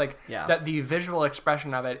bodies. Like, Yeah. that the visual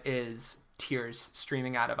expression of it is tears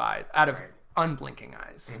streaming out of unblinking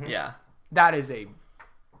eyes. Yeah. That is a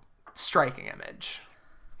striking image.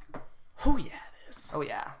 Oh yeah, it is. Oh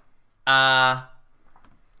yeah.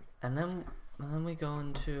 And then we go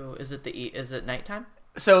into is it nighttime?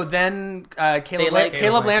 So then Caleb Landry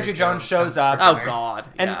Landry Jones shows up. Oh Dinner. god,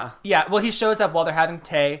 And yeah. well, he shows up while they're having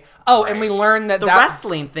tea. Oh, and we learn that The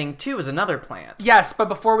wrestling thing too is another plant. Yes, but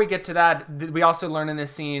before we get to that, we also learn in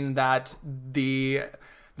this scene that the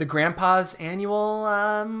grandpa's annual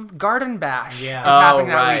garden bash Yeah. is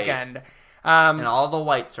happening Oh, right. that weekend. And all the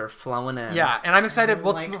whites are flowing in. Yeah, and I'm excited.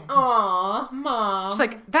 Well, Like, aw, mom. she's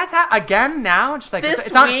like, that's again now. And she's like, This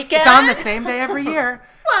it's on weekend? the same day every year.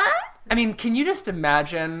 What? I mean, can you just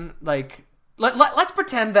imagine, like, let's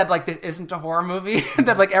pretend that, like, this isn't a horror movie,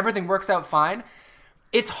 that, like, everything works out fine.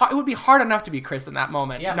 It would be hard enough to be Chris in that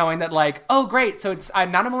moment, knowing that, like, oh, great, so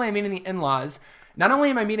not only am I meeting the in-laws, not only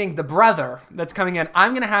am I meeting the brother that's coming in,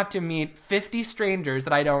 I'm going to have to meet 50 strangers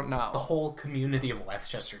that I don't know. The whole community of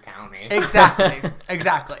Westchester County.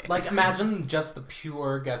 Exactly. Like, imagine just the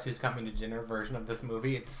pure Guess Who's Coming to Dinner version of this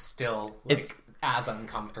movie. It's still, like, as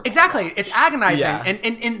uncomfortable. Exactly. It's agonizing. Yeah.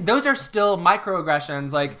 And those are still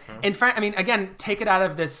microaggressions. Like, in fact, I mean, again, take it out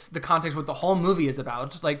of the context of what the whole movie is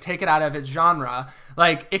about. Like, take it out of its genre.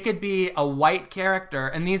 Like, it could be a white character,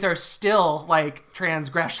 and these are still, like,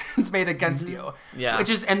 transgressions made against you. Yeah.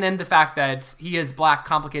 And then the fact that he is black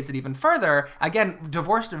complicates it even further. Again,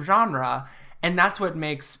 divorced of genre. And that's what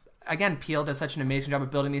makes, again, Peele does such an amazing job of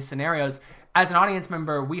building these scenarios. As an audience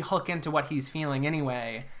member, we hook into what he's feeling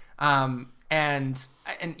anyway. And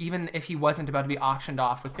even if he wasn't about to be auctioned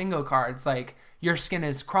off with bingo cards, like, your skin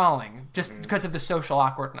is crawling just because of the social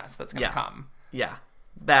awkwardness that's going to come. Yeah.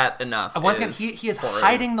 That enough. Once again, he is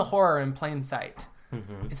hiding the horror in plain sight.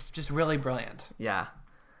 It's just really brilliant. Yeah.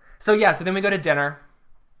 So then we go to dinner.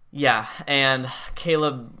 Yeah, and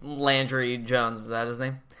Caleb Landry Jones, is that his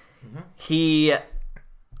name? He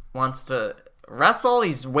wants to wrestle.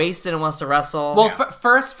 He's wasted and wants to wrestle. Well,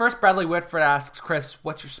 first Bradley Whitford asks Chris,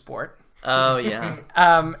 "What's your sport?" Oh, yeah.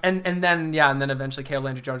 And then eventually Caleb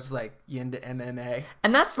Landry Jones is like, "You into MMA?"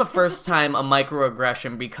 And that's the first time a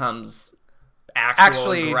microaggression becomes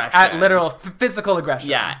actually aggression. Literal physical aggression.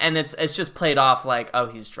 Yeah, and it's just played off like, oh,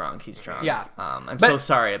 he's drunk. Yeah. I'm so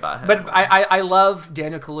sorry about him. But I love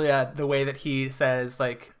Daniel Kaluuya, the way that he says,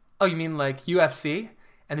 like, "Oh, you mean like UFC?"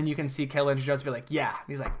 And then you can see Caleb Landry Jones be like, "Yeah." And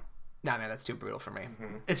he's like, "Nah, man, that's too brutal for me."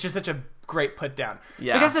 It's just such a great put down.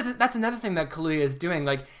 Yeah. I guess that's another thing that Kaluuya is doing.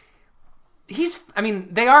 Like,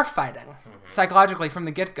 they are fighting psychologically from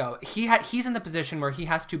the get-go. He's in the position where he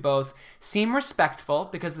has to both seem respectful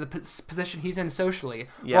because of the position he's in socially,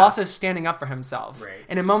 while also standing up for himself. Right.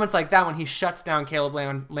 And in moments like that, when he shuts down Caleb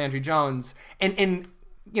Landry Jones and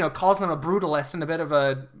calls him a brutalist and a bit of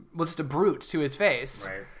a brute to his face.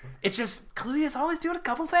 Right. It's just, Kaluuya's always doing a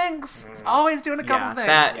couple things. He's always doing a couple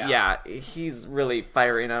things. He's really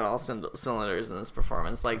firing on all cylinders in this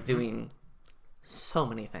performance, like doing so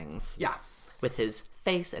many things. Yes. With his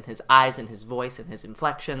face and his eyes and his voice and his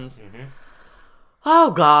inflections.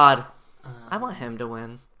 Oh, God. I want him to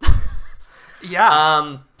win.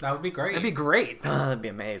 Yeah. That would be great. That'd be great. That'd be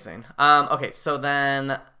amazing. Okay, so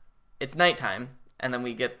then it's nighttime, and then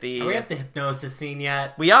we get the... Are we at the hypnosis scene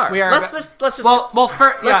yet? We are. Let's just let's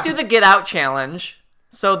do the get out challenge.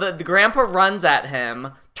 So the grandpa runs at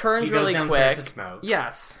him, turns He goes really downstairs quick, to smoke.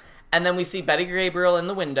 Yes. and then we see Betty Gabriel in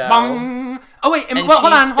the window. Bong. Oh wait, And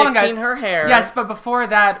hold on, guys. fixing her hair. Yes, but before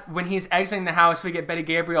that, when he's exiting the house, we get Betty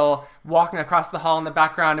Gabriel walking across the hall in the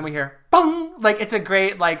background, and we hear "bong." Like, it's a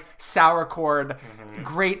great, like, sour chord,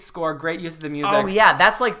 great score, great use of the music. Oh yeah,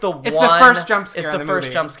 that's like the It's one. the first jump scare. It's in the the first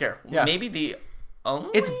movie. jump scare. Yeah. Maybe the only.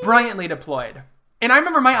 It's brilliantly deployed. And I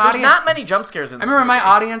remember my There's audience. not many jump scares in this I remember my movie.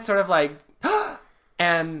 audience sort of like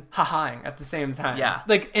and ha-haing at the same time. Yeah.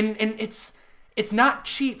 Like, and it's not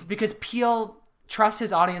cheap because Peele trusts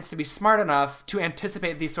his audience to be smart enough to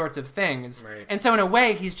anticipate these sorts of things. Right. And so in a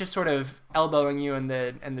way, he's just sort of elbowing you in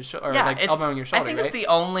the or Yeah, like it's, elbowing your shoulder. I think right? it's the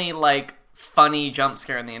only like funny jump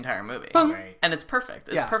scare in the entire movie, Right. and it's perfect.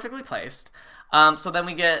 It's Yeah. perfectly placed. So then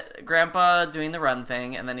we get Grandpa doing the run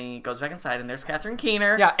thing, and then he goes back inside, and there's Catherine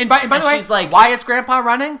Keener. Yeah, and by the way, she's like, why is Grandpa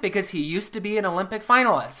running? Because he used to be an Olympic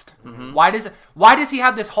finalist. Mm-hmm. Why does he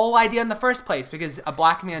have this whole idea in the first place? Because a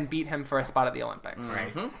black man beat him for a spot at the Olympics.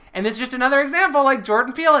 Right. And this is just another example. Like,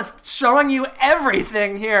 Jordan Peele is showing you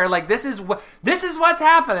everything here. Like, this is what's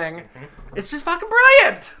happening. It's just fucking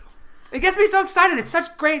brilliant. It gets me so excited. It's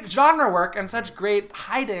such great genre work and such great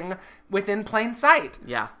hiding within plain sight.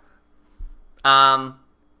 Yeah.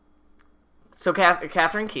 So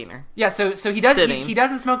Catherine Keener, Yeah, so he does Sitting. he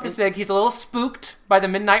doesn't smoke the cig. He's a little spooked by the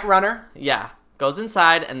Midnight Runner. yeah, goes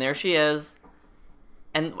inside, and there she is.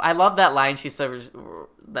 And I love that line she says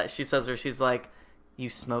where she's like, "You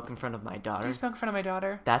smoke in front of my Do daughter? you smoke in front of my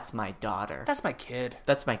daughter? That's my daughter. That's my kid.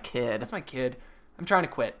 That's my kid." That's my kid. I'm trying to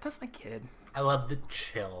quit. That's my kid. I love the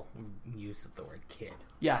chill use of the word kid.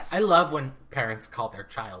 Yes. I love when parents call their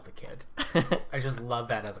child a kid. I just love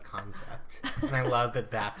that as a concept. And I love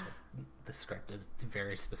that that's what the script is. It's a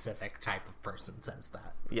very specific type of person says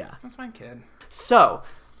that. Yeah. That's my kid. So,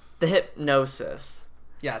 the hypnosis.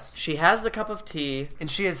 Yes. She has the cup of tea.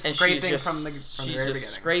 And she is And scraping she's just, from the she's very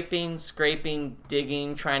just beginning. scraping,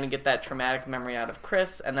 digging, trying to get that traumatic memory out of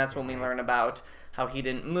Chris, and that's when we learn about how he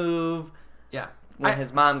didn't move Yeah. when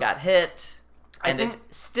his mom got hit, and think- it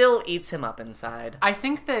still eats him up inside. I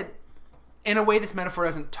think that in a way this metaphor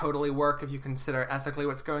doesn't totally work if you consider ethically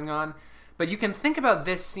what's going on. But you can think about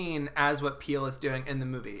this scene as what Peele is doing in the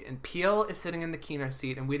movie. And Peele is sitting in the Keener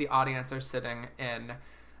seat, and we, the audience, are sitting in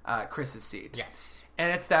Chris's seat. Yes.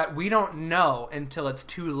 And it's that we don't know until it's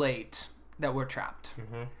too late that we're trapped.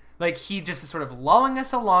 Like, he just is sort of lulling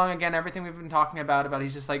us along. Again, everything we've been talking about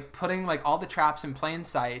he's just, like, putting, like, all the traps in plain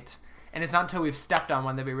sight. And it's not until we've stepped on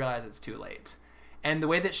one that we realize it's too late. And the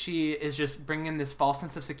way that she is just bringing in this false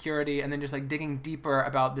sense of security and then just, like, digging deeper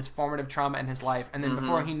about this formative trauma in his life. And then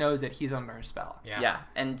before he knows it, he's under her spell. Yeah.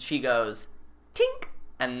 And she goes, tink,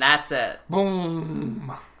 and that's it.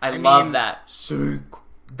 Boom. I love mean, that.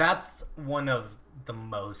 That's one of the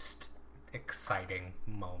most exciting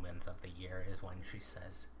moments of the year is when she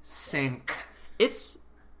says, Sink. It's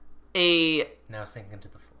now sink into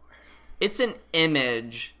the floor. it's an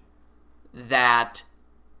image that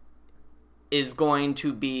is going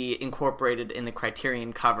to be incorporated in the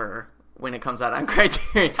Criterion cover when it comes out on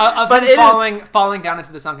Criterion. But it falling down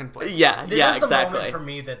into the sunken place. Yeah, This yeah, is the exactly. moment for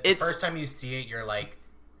me that the first time you see it, you're like,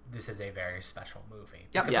 this is a very special movie.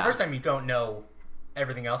 Yep. Because Yeah. the first time you don't know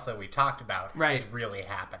everything else that we talked about Right. is really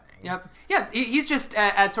happening. Yep. Yeah, he's just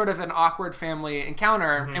at sort of an awkward family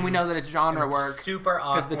encounter, and we know that it's genre work. Super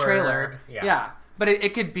awkward. Because the trailer. Yeah. But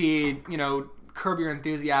it could be, Curb Your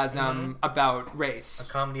Enthusiasm about race. A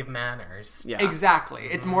comedy of manners. Yeah. Exactly.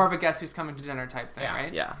 It's more of a guess who's coming to dinner type thing, Yeah.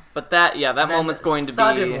 right? Yeah. But that And moment's going to be...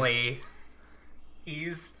 suddenly,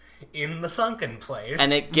 he's in the sunken place.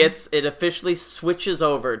 And it officially switches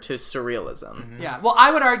over to surrealism. Yeah. Well,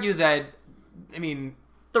 I would argue that,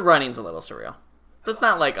 The running's a little surreal. That's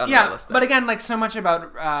not like yeah, unrealistic. but again, like so much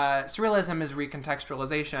about surrealism is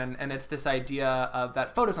recontextualization, and it's this idea of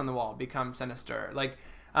that photos on the wall become sinister. Like,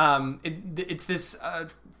 it's this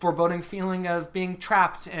foreboding feeling of being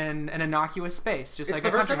trapped in an innocuous space, just it's like the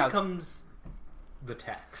a first country time it house. comes the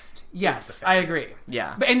text. Yes, is the I thing. agree.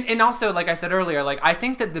 Yeah. But and also, like I said earlier, like I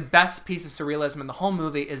think that the best piece of surrealism in the whole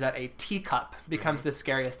movie is that a teacup becomes the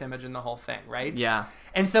scariest image in the whole thing, right? Yeah.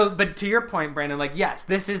 And so, but to your point, Brandon, like yes,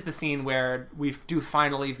 this is the scene where we do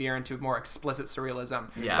finally veer into more explicit surrealism.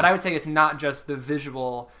 Yeah. But I would say it's not just the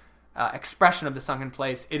visual expression of the sunken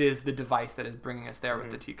place; it is the device that is bringing us there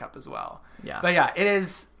with the teacup as well. Yeah. But yeah, it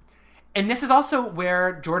is. And this is also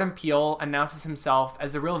where Jordan Peele announces himself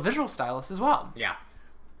as a real visual stylist as well. Yeah.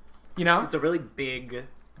 It's a really big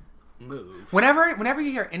move. Whenever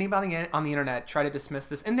you hear anybody on the internet try to dismiss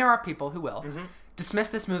this, and there are people who will, dismiss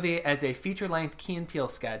this movie as a feature-length Key and Peele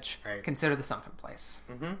sketch, Right. consider The Sunken Place.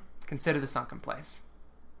 Consider The Sunken Place.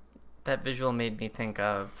 That visual made me think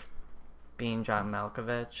of Being John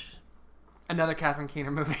Malkovich. Another Catherine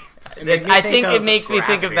Keener movie. I think it makes me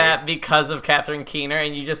think of Gravity. that because of Catherine Keener,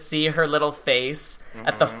 and you just see her little face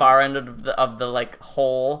at the far end of the like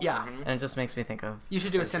hole. Yeah. And it just makes me think of... You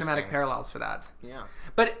should do a cinematic interesting. parallels for that. Yeah.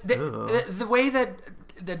 But Ooh. the way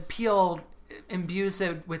that Peele imbues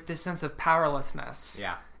it with this sense of powerlessness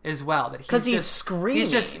Yeah. as well. That 'Cause he's just- screaming,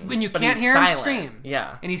 He's just, when you but can't he's hear him silent. scream.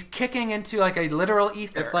 Yeah. And he's kicking into like a literal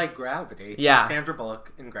ether. It's like Gravity. Yeah. Sandra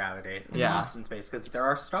Bullock in Gravity. Yeah. Lost in Space, because there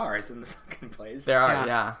are stars in the sunken place. There are,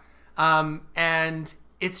 Yeah. yeah. And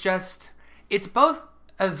it's both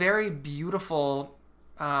a very beautiful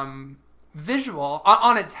visual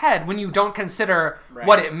on its head when you don't consider Right.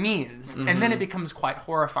 what it means. And then it becomes quite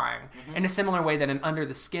horrifying. In a similar way that in Under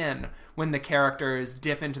the Skin, when the characters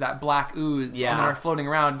dip into that black ooze Yeah. and then are floating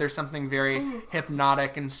around, there's something very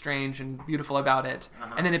hypnotic and strange and beautiful about it.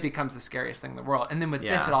 And then it becomes the scariest thing in the world. And then with this,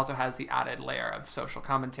 Yeah. it also has the added layer of social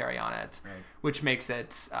commentary on it, Right. which makes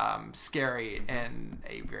it scary in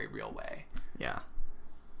a very real way. Yeah.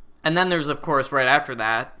 And then there's, of course, right after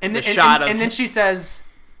that, And the then, shot of... and then she says,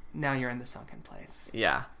 "Now you're in the sunken place."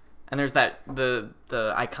 Yeah. And there's that, the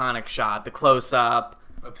iconic shot, the close-up,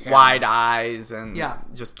 Of him. wide eyes, and Yeah.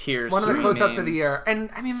 just tears One of the streaming. close-ups of the year.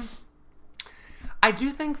 And I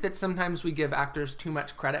do think that sometimes we give actors too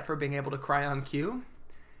much credit for being able to cry on cue.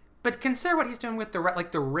 But consider what he's doing with the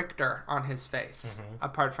Richter on his face.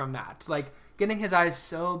 Apart from that, like getting his eyes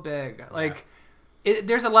so big, like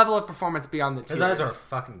there's a level of performance beyond the tears. His eyes are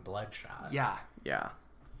fucking bloodshot. Yeah. Yeah.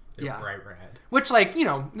 They're Yeah. bright red. Which, like,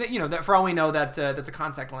 that for all we know, that's a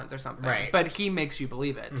contact lens or something. Right. But he makes you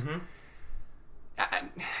believe it.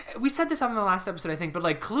 We said this on the last episode, I think, but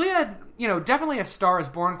like Kaluuya, definitely a Star is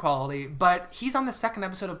Born quality, but he's on the second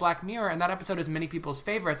episode of Black Mirror, and that episode is many people's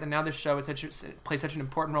favorites, and now this show plays such an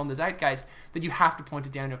important role in the zeitgeist that you have to point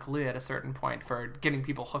to Daniel Kaluuya at a certain point for getting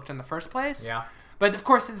people hooked in the first place. Yeah. But of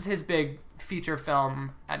course, this is his big feature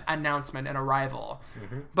film announcement and arrival.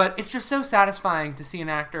 But it's just so satisfying to see an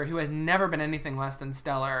actor who has never been anything less than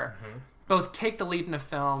stellar both take the lead in a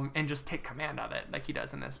film and just take command of it like he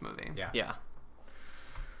does in this movie. Yeah. Yeah.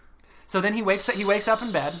 So then he wakes up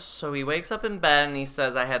in bed. So he wakes up in bed and he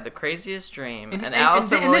says, "I had the craziest dream." And, And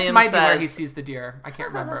Allison this Williams might be says, where he sees the deer. I can't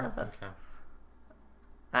remember. Okay.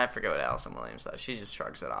 I forget what Allison Williams says. She just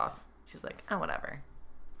shrugs it off. She's like, "Oh, whatever."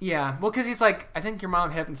 Yeah, well, because he's like, I think your mom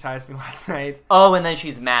hypnotized me last night. Oh, and then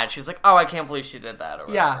she's mad. She's like, "Oh, I can't believe she did that," or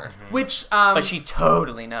whatever. Yeah, which But she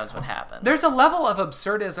totally knows what happened. there's a level of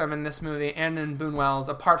absurdism in this movie and in Boonwell's,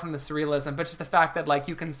 apart from the surrealism, but just the fact that, like,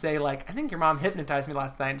 you can say, like, I think your mom hypnotized me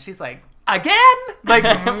last night, and she's like, again? Like,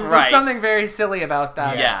 there's Right. something very silly about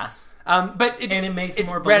that. Yes. But it makes it it's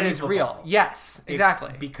more read as believable. real. Yes,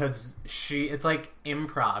 exactly. Because it's like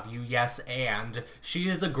improv. You yes and she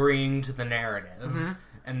is agreeing to the narrative,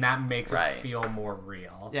 and that makes Right. it feel more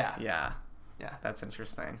real. yeah. Yeah, Yeah. that's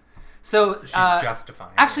interesting. So, She's uh,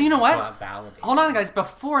 justifying. actually, you know what? Validating. hold on, guys.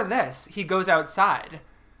 Before this, he goes outside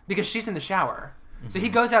because she's in the shower. So he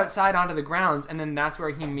goes outside onto the grounds, and then that's where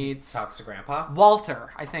he meets Talks to Grandpa.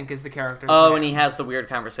 Walter, I think is the character's Oh, name. and he has the weird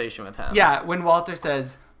conversation with him. Yeah, when Walter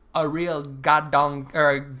says, a real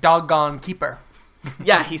doggone keeper.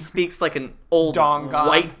 Yeah, he speaks like an old Doggone.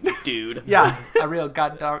 white dude. Yeah, a real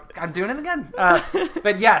goddamn. I'm doing it again.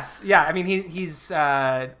 But yes, yeah. I mean, he's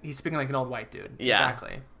speaking like an old white dude. Yeah.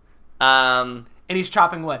 Exactly. Um, And he's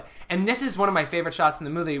chopping wood. And this is one of my favorite shots in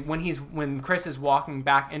the movie when Chris is walking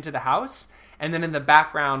back into the house, and then in the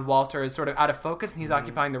background Walter is sort of out of focus, and he's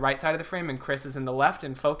occupying the right side of the frame, and Chris is in the left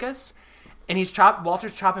in focus. And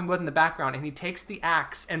Walter's chopping wood in the background, and he takes the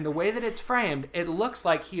axe, and the way that it's framed, it looks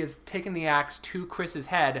like he has taken the axe to Chris's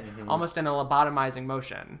head, almost in a lobotomizing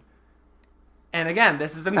motion. And again,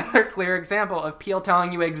 this is another clear example of Peele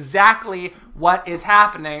telling you exactly what is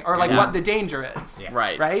happening, or like Yeah. what the danger is. Yeah.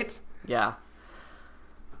 right. Right? Yeah.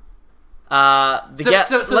 So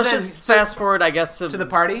let's then- just fast forward, I guess, to the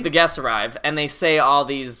party? The guests arrive, and they say all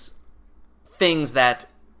these things that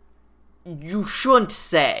you shouldn't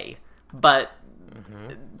say, but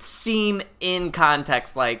seem in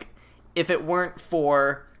context like if it weren't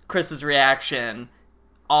for Chris's reaction,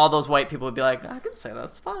 all those white people would be like, "I can say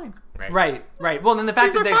that's fine. Right. Well, then the fact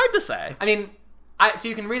These that are they... fine to say." I mean, so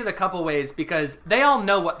you can read it a couple ways because they all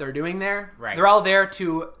know what they're doing there. Right. They're all there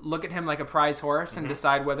to look at him like a prize horse and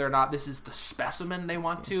decide whether or not this is the specimen they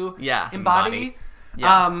want to embody.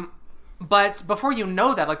 Yeah. But before you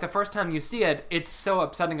know that, like the first time you see it, it's so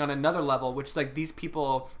upsetting on another level, which is like these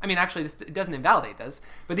people, I mean, actually, it doesn't invalidate this,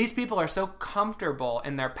 but these people are so comfortable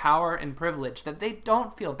in their power and privilege that they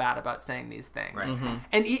don't feel bad about saying these things. Right.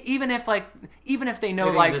 And even if they know, I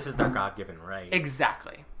think like, this is their God-given right.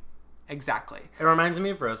 exactly. It reminds me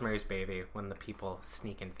of Rosemary's Baby when the people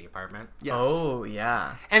sneak into the apartment. Yes. Oh,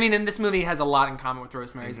 yeah. I mean, and this movie has a lot in common with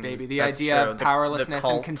Rosemary's Baby. The That's idea true. of The powerlessness and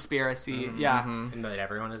cult. conspiracy. Yeah. And that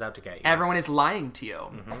everyone is out to get you. Everyone is lying to you.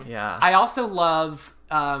 Yeah. I also love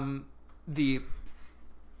the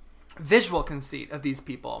visual conceit of these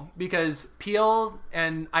people because Peele,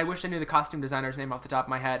 and I wish I knew the costume designer's name off the top of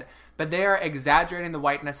my head, but they are exaggerating the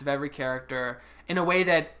whiteness of every character in a way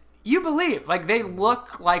that you believe. Like, they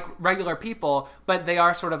look like regular people, but they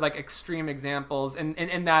are sort of like extreme examples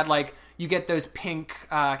in that, like, you get those pink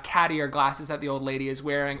cat ear glasses that the old lady is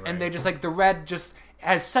wearing, and they just, like, the red just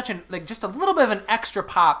has such an, like, just a little bit of an extra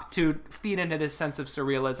pop to feed into this sense of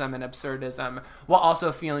surrealism and absurdism while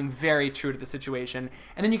also feeling very true to the situation.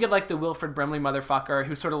 And then you get, like, the Wilfred Brimley motherfucker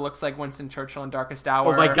who sort of looks like Winston Churchill in Darkest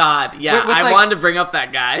Hour. Oh, my God. Yeah, With, I like- wanted to bring up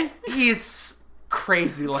that guy. He's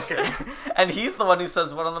crazy looking. And he's the one who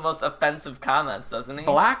says one of the most offensive comments, doesn't he?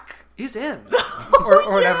 Black is in.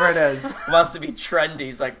 or whatever it is. Wants to be trendy.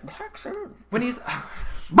 He's like, black's in. When he's...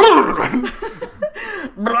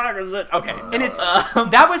 Black is it. Okay. And it's...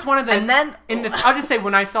 that was one of the... and then... I'll just say,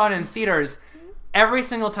 when I saw it in theaters, every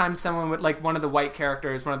single time someone would, like, one of the white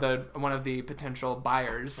characters, one of the potential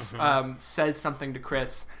buyers, says something to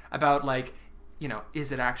Chris about, like, you know,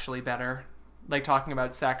 is it actually better? Like, talking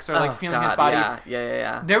about sex or, like, feeling his body.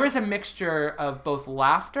 Yeah. There was a mixture of both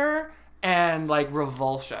laughter and, like,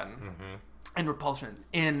 revulsion and repulsion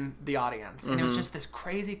in the audience. And it was just this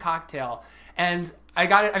crazy cocktail. And I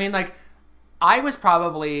got it. I mean, like, I was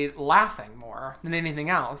probably laughing more than anything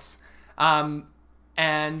else.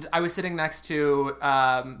 And I was sitting next to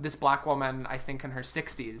this black woman, I think in her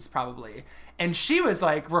 60s probably. And she was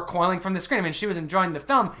like recoiling from the screen. I mean, she was enjoying the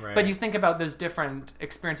film. Right. But you think about those different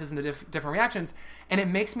experiences and the different reactions. And it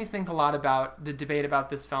makes me think a lot about the debate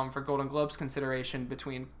about this film for Golden Globes consideration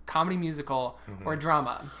between comedy musical or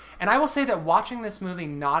drama. And I will say that watching this movie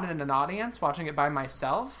not in an audience, watching it by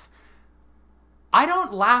myself, I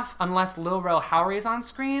don't laugh unless Lil Rel Howery is on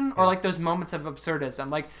screen or like those moments of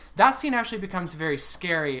absurdism. Like, that scene actually becomes very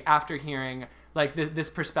scary after hearing like this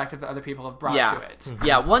perspective that other people have brought Yeah. to it.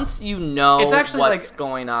 Yeah, once you know It's actually, what's like-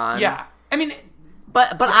 going on. Yeah, I mean,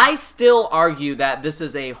 But I still argue that this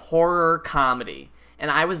is a horror comedy. And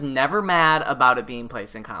I was never mad about it being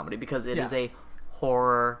placed in comedy because it is Yeah. a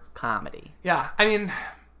horror comedy. yeah, I mean,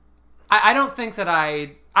 I don't think that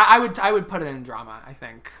I would put it in drama. I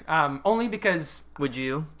think only because Would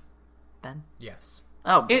you, Ben? Yes.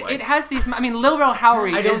 Oh, boy. it has these. I mean, Lil Rel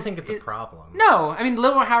Howery. I don't think it's a problem. No, I mean,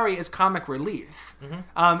 Lil Rel Howery is comic relief.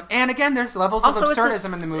 And again, there's levels of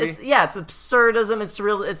absurdism in the movie. It's absurdism. It's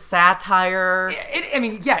real. It's satire. I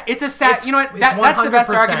mean, yeah, it's a It's- You know what? it's That's the best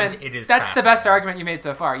 100% argument. it is That's the best satire. argument you made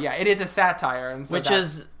so far. Yeah, it is a satire, and so Which that's-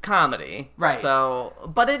 is comedy, Right. So,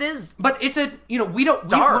 but it is But it's a we don't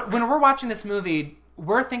Dark. when we're watching this movie,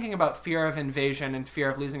 we're thinking about fear of invasion and fear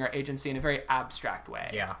of losing our agency in a very abstract way.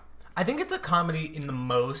 Yeah. I think it's a comedy in the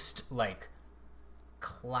most, like,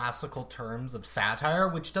 classical terms of satire,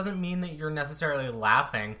 which doesn't mean that you're necessarily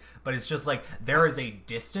laughing, but it's just like there is a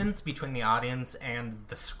distance between the audience and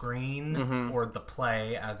the screen or the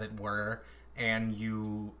play, as it were, and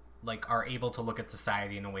you like are able to look at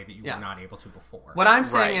society in a way that you Yeah. were not able to before. What I'm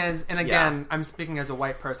saying Right. is, and again, I'm speaking as a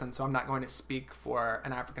white person, so I'm not going to speak for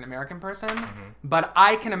an African American person, but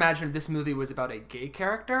I can imagine if this movie was about a gay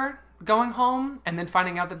character going home and then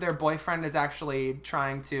finding out that their boyfriend is actually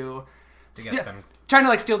trying to get them- trying to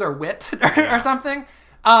like steal their wit or something.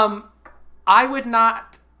 I would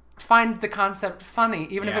not find the concept funny,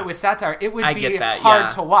 even if Yeah. it was satire. It would I be get that, hard yeah.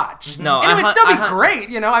 to watch. No, and it I would still be hun- great.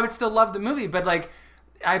 You know, I would still love the movie, but like,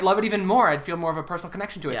 I'd love it even more. I'd feel more of a personal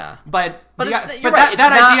connection to it. Yeah. But But the- it's- you're but right, that, it's that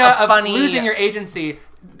not idea a of funny- losing your agency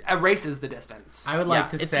erases the distance. I would like yeah,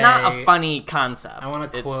 to it's say not a funny concept. I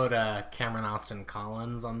want to It's- quote Cameron Austin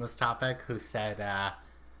Collins on this topic, who said,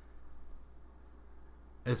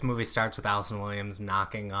 this movie starts with Allison Williams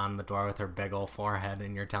knocking on the door with her big old forehead,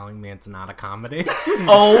 and you're telling me it's not a comedy?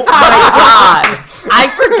 Oh my god! I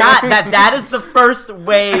forgot that is the first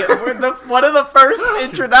way. One of the first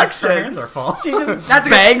introductions. Her hands are full. She just That's a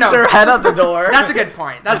good- bangs no. her head on the door. That's a good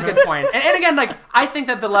point. That's a good point. And again, like, I think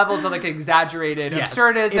that the levels of like exaggerated Yes,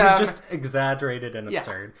 absurdism. it is just exaggerated and Yeah,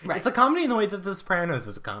 absurd. right. It's a comedy in the way that The Sopranos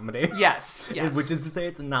is a comedy. yes. Which is to say,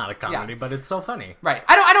 it's not a comedy, Yeah. but it's so funny. Right.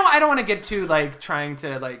 I don't want to get too like trying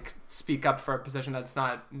to like speak up for a position that's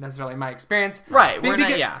not necessarily my experience. Right, Be- we're not-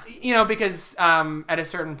 because, yeah. You know, because at a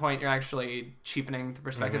certain point you're actually cheapening the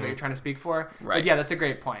perspective that you're trying to speak for. Right. But yeah, that's a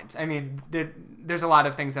great point. I mean, there's a lot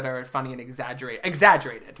of things that are funny and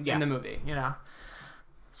exaggerated Yeah. in the movie. You know.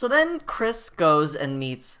 So then Chris goes and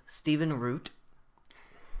meets Stephen Root.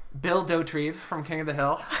 Bill Dauterive from King of the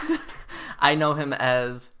Hill. I know him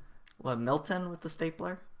as Milton with the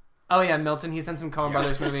stapler. Oh yeah, Milton. He's in some Coen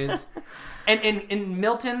Brothers movies, and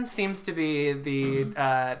Milton seems to be the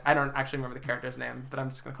I don't actually remember the character's name, but I'm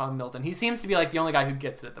just gonna call him Milton. He seems to be like the only guy who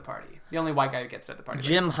gets it at the party, the only white guy who gets it at the party.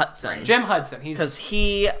 Jim Hudson. Jim Hudson. He's Because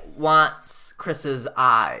he wants Chris's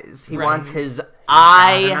eyes. He Right. wants his an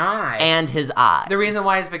eye eye. and his eyes. the reason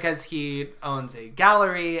why is because he owns a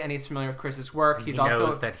gallery and he's familiar with Chris's work. He's He also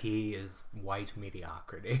knows that he is white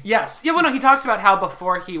mediocrity. yes, yeah. Well, no, he talks about how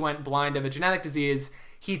before he went blind of a genetic disease,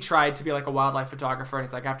 he tried to be like a wildlife photographer, and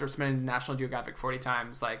he's like, after spending National Geographic 40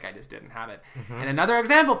 times, like, I just didn't have it. And another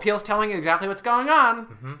example, Peele's telling you exactly what's going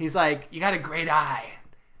on. He's like, you got a great eye.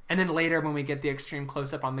 And then later, when we get the extreme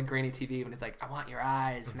close-up on the grainy TV, when it's like, I want your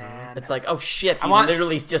eyes, man. It's like, oh shit, he want-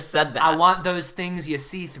 literally just said that. I want those things you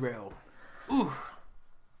see through. Ooh.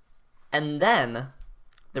 And then,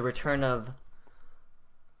 the return of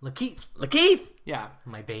Lakeith, Lakeith! Yeah.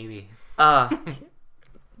 my baby.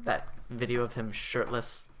 That video of him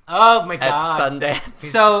shirtless Oh my at god. Sundance.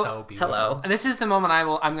 He's So, beautiful. Hello. And this is the moment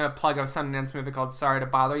I'm going to plug a Sundance movie called Sorry to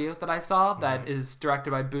Bother You that I saw that is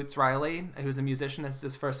directed by Boots Riley, who's a musician. This is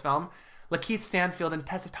his first film. Lakeith Stanfield and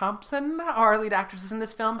Tessa Thompson are our lead actresses in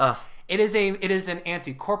this film. It is an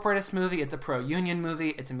anti-corporatist movie. It's a pro-union movie.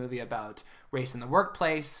 It's a movie about race in the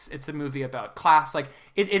workplace. It's a movie about class. Like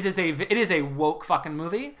it is a woke fucking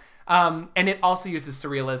movie. And it also uses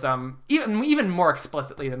surrealism even more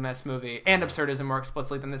explicitly than this movie, and absurdism more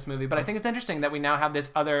explicitly than this movie. But I think it's interesting that we now have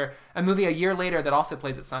a movie a year later that also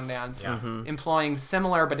plays at Sundance, employing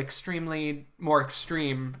similar but extremely more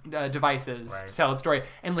extreme devices to tell its story.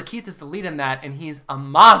 And Lakeith is the lead in that, and he's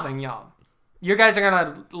amazing young. You guys are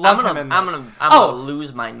gonna love him in this. I'm gonna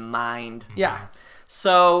lose my mind. Yeah.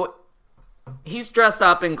 So he's dressed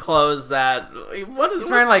up in clothes that He's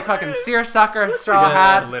wearing like fucking seersucker straw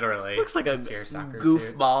hat. Literally. looks like a seersucker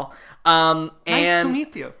suit. goofball. Nice And to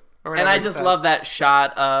meet you. Or And whatever I he just says. love that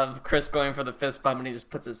shot of Chris going for the fist bump and he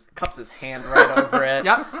just cups his hand right over it.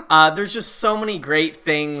 Yep. There's just so many great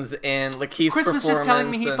things in Lakeith's Chris was just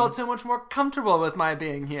telling me he performance felt so much more comfortable with my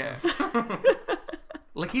being here.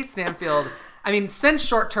 Lakeith Stanfield, I mean, since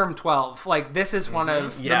Short Term 12, like, this is one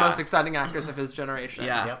of the Yeah. most exciting actors of his generation.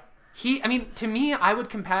 Yeah. Yep. I mean, to me, I would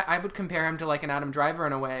compare him to like an Adam Driver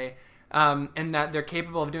in a way, in that they're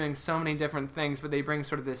capable of doing so many different things, but they bring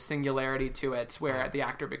sort of this singularity to it, where the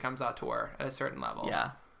actor becomes auteur at a certain level.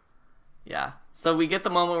 Yeah. Yeah. So we get the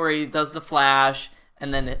moment where he does the flash,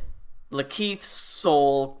 and then Lakeith's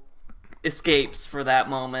soul escapes for that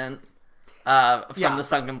moment from the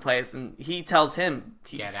sunken place, and he tells him,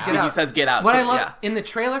 Get Get he out. says, "Get out." What too. I love Yeah. in the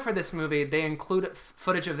trailer for this movie, they include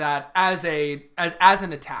footage of that as an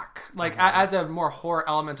attack, like as a more horror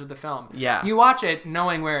element of the film. Yeah. You watch it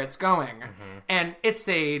knowing where it's going, and it's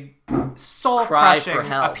a soul Cry crushing for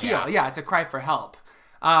help. appeal. Yeah, it's a cry for help.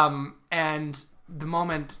 And the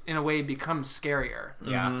moment, in a way, becomes scarier.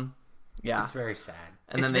 Yeah. Yeah. It's very sad.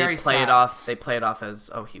 And It's then very they play sad. it off. They play it off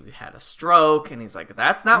as, oh, he had a stroke, and he's like,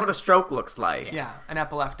 "That's not what a stroke looks like." Yeah, an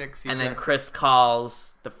epileptic seizure. And then Chris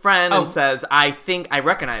calls the friend and says, "I think I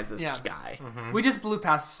recognize this Yeah. guy." We just blew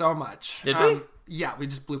past so much. Did we? Yeah, we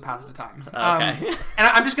just blew past a ton. Okay. And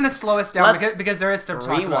I'm just going to slow us down Let's because there is stuff to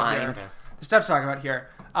talk about here. rewind. There's stuff to talk about here,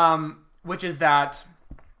 which is that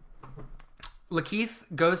Lakeith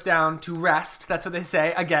goes down to rest. That's what they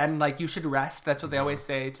say. Again, like, you should rest. That's what they always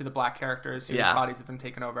say to the black characters whose Yeah. bodies have been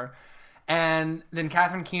taken over. And then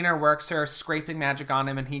Catherine Keener works her scraping magic on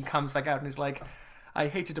him, and he comes back out and he's like, "I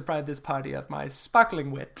hate to deprive this party of my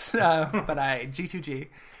sparkling wit, but I G2G."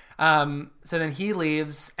 So then he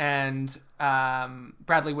leaves, and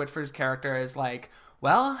Bradley Whitford's character is like,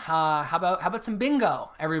 "Well, how about some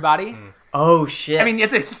bingo, everybody?" Oh shit! I mean,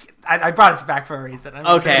 I brought us back for a reason. I mean,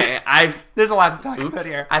 okay. there's a lot to talk about Oops.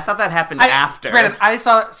 here. I thought that happened after. Brandon, I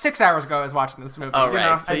saw 6 hours ago. I was watching this movie. Oh, you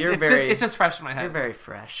right. know? So you're it's just fresh in my head. You're very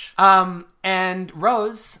fresh. And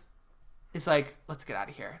Rose is like, "Let's get out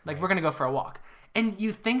of here. Like, we're gonna go for a walk." And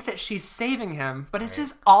you think that she's saving him, but it's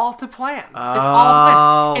just all to plan. It's all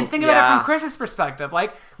to plan. And think about it yeah. from Chris's perspective.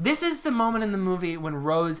 Like, this is the moment in the movie when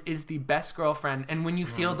Rose is the best girlfriend, and when you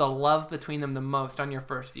feel the love between them the most on your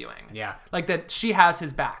first viewing. Yeah. Like, that she has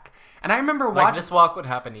his back. And I remember Like, watching... this walk would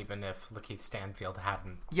happen even if Lakeith Stanfield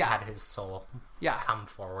hadn't Yeah. had his soul Yeah. come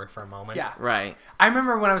forward for a moment. Yeah. Right. I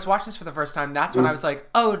remember when I was watching this for the first time, that's when I was like,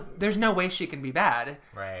 oh, there's no way she can be bad.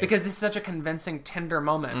 Right. Because this is such a convincing, tender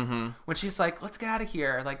moment when she's like, "Let's get out of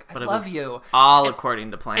here. Like, I But it love was you." All according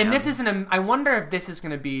to plan. And this isn't I wonder if this is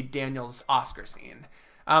going to be Daniel's Oscar scene.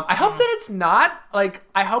 I hope that it's not. Like,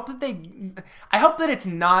 I hope that it's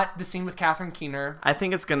not the scene with Catherine Keener. I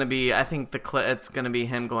think it's gonna be. I think it's gonna be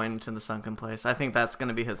him going to the sunken place. I think that's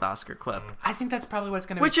gonna be his Oscar clip, I think that's probably what it's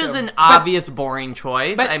going to be. which is too. an obvious boring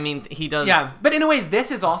choice. but- I mean, he does. Yeah, but in a way,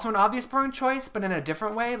 this is also an obvious boring choice, but in a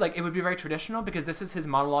different way. Like, it would be very traditional because this is his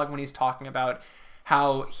monologue when he's talking about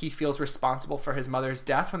how he feels responsible for his mother's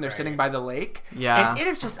death when they're sitting by the lake. Yeah. And it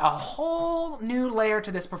is just a whole new layer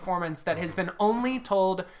to this performance that has been only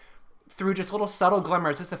told through just little subtle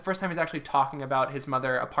glimmers. This is the first time he's actually talking about his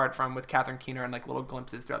mother apart from with Catherine Keener and like little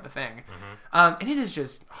glimpses throughout the thing. And it is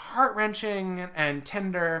just heart-wrenching and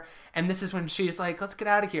tender. And this is when she's like, "Let's get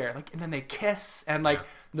out of here." Like, and then they kiss and like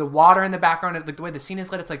the water in the background, like the way the scene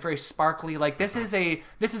is lit, it's like very sparkly. Like, this is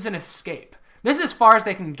an escape. This is as far as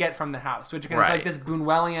they can get from the house, which again is like Right. this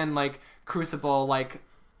Boonwellian like crucible like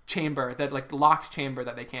chamber, that like locked chamber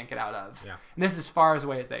that they can't get out of. Yeah. And this is as far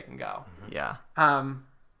away as they can go. Yeah.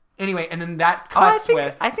 Anyway, and then that Oh, I cuts think,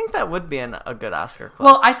 with... I think that would be a good Oscar clip.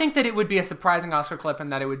 Well, I think that it would be a surprising Oscar clip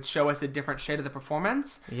and that it would show us a different shade of the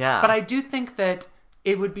performance. Yeah. But I do think that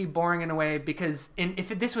it would be boring in a way because if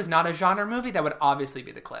this was not a genre movie, that would obviously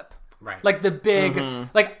be the clip. Right. Like the big...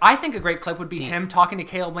 Like, I think a great clip would be him talking to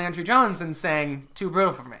Caleb Landry Jones and saying, "Too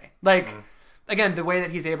brutal for me." Like, again, the way that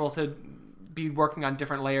he's able to be working on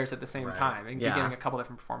different layers at the same time and be Yeah. getting a couple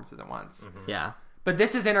different performances at once. yeah. But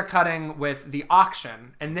this is intercutting with the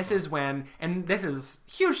auction, and this is when, and this is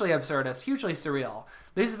hugely absurdist, hugely surreal.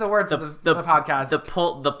 These are the words of the podcast.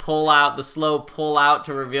 The slow pull out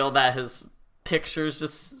to reveal that his picture's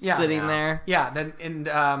just sitting there. Yeah, then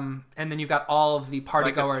and then you've got all of the party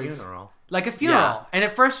Like a goers, funeral. like a funeral. Yeah. And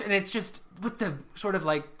at first, and it's just with the sort of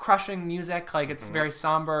like crushing music, like it's very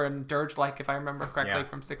somber and dirge-like, if I remember correctly, Yeah.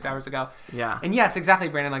 from 6 hours ago. Yeah. And yes, exactly,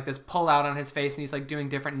 Brandon. Like this pull out on his face, and he's like doing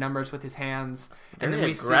different numbers with his hands, and Very then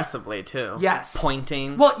we see. aggressively too. Yes.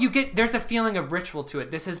 Pointing. Well, there's a feeling of ritual to it.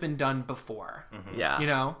 This has been done before. yeah. You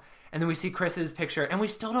know? And then we see Chris's picture, and we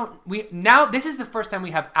still don't... Now, this is the first time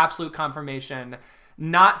we have absolute confirmation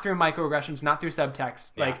not through microaggressions, not through subtext,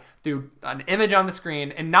 like through an image on the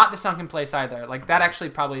screen, and not the sunken place either. Like that actually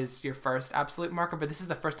probably is your first absolute marker, but this is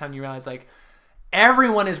the first time you realize like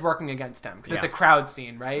everyone is working against him because it's a crowd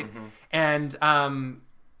scene, right? And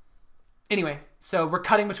anyway, so we're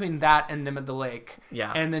cutting between that and them at the lake.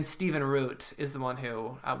 Yeah. And then Stephen Root is the one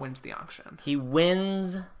who wins the auction. He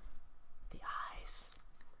wins the eyes.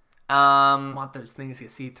 Want those things you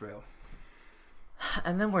see through.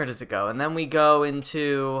 And then where does it go? And then we go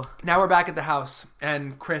into... Now we're back at the house,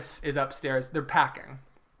 and Chris is upstairs. They're packing.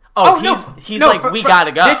 He's like, we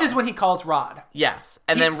gotta go. This is when he calls Rod. Yes.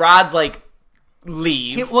 And then Rod's like,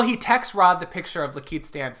 leave. He texts Rod the picture of Lakeith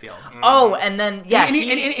Stanfield. Oh, and then,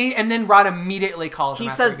 And then Rod immediately calls him. he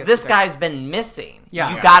after says, gets this the guy's been missing.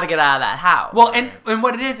 Yeah. You gotta get out of that house. Well, and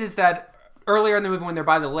what it is that earlier in the movie when they're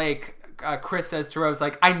by the lake, Chris says to Rose,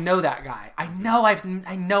 like, I know that guy. I know I've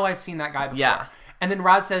seen that guy before. Yeah. And then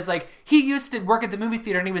Rod says, like, he used to work at the movie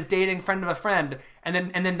theater and he was dating a friend of a friend. And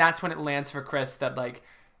then that's when it lands for Chris that, like,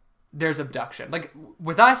 there's abduction. Like,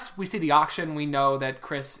 with us, we see the auction. We know that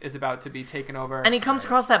Chris is about to be taken over. and he comes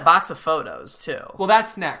across that box of photos, too. Well,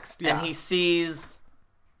 that's next. Yeah. And he sees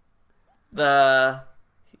the...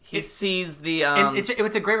 and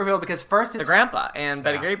it's a great reveal because first it's the grandpa and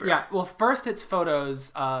Betty Gabriel. Yeah, well, first it's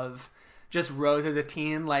photos of just Rose as a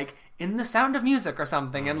teen, like, in The Sound of Music or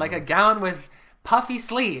something, and, like, a gown with puffy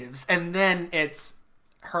sleeves, and then it's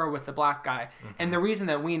her with the black guy. And the reason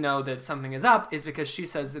that we know that something is up is because she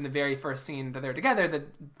says in the very first scene that they're together that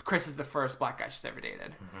Chris is the first black guy she's ever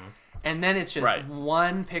dated. And then it's just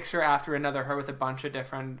one picture after another, her with a bunch of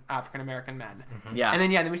different African-American men. Yeah. And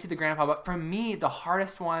then we see the grandpa. But for me, the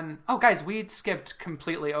hardest one... Oh, guys, we skipped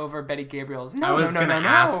completely over Betty Gabriel's... I was going to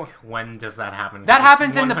ask, when does that happen? That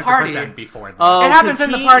happens in the party. 100% before this. Oh, It happens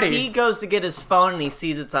in the party. He goes to get his phone and he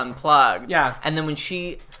sees it's unplugged. Yeah. And then when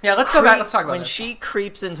she... Yeah, let's go back. Let's talk about when this. she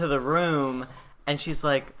creeps into the room and she's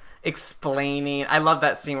like explaining... I love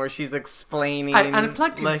that scene where she's explaining... I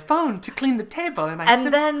unplugged your phone to clean the table, and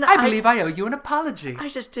I believe I owe you an apology. I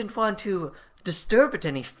just didn't want to disturb it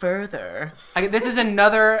any further. This is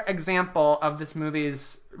another example of this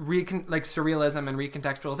movie's surrealism and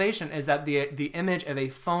recontextualization, is that the image of a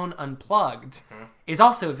phone unplugged is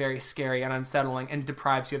also very scary and unsettling and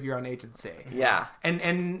deprives you of your own agency. Yeah.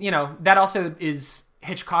 And that also is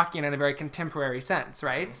Hitchcockian in a very contemporary sense,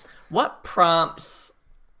 right? What prompts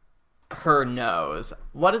her nose?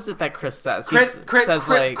 What is it that Chris says?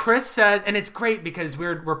 Chris says, and it's great because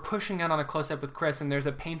we're pushing in on a close-up with Chris, and there's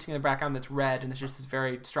a painting in the background that's red, and it's just this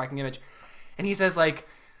very striking image. And he says, like,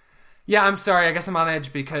 yeah, I'm sorry, I guess I'm on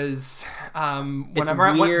edge because when I'm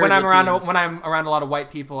around a lot of white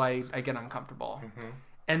people, I get uncomfortable.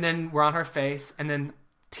 And then we're on her face, and then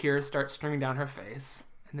tears start streaming down her face.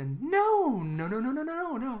 And then, no,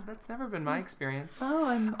 that's never been my experience. Oh,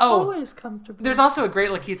 I'm always comfortable. There's also a great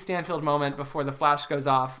Lakeith Stanfield moment before the flash goes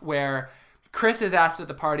off where Chris is asked at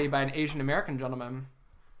the party by an Asian American gentleman,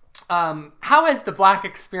 how has the black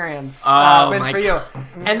experience been for you?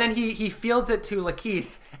 And then he fields it to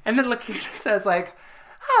Lakeith, and then Lakeith says, like,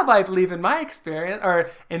 I believe in my experience, or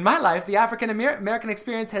in my life, the African American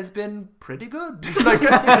experience has been pretty good.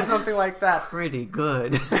 Or something like that. Pretty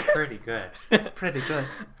good. Pretty good. Pretty good.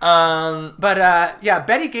 But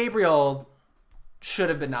Betty Gabriel should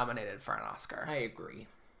have been nominated for an Oscar. I agree.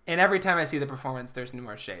 And every time I see the performance, there's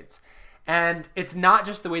numerous shades. And it's not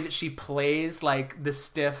just the way that she plays, like, the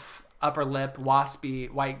stiff, upper lip, waspy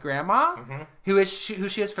white grandma, who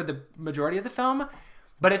she is for the majority of the film,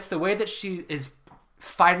 but it's the way that she is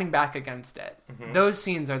fighting back against it. Those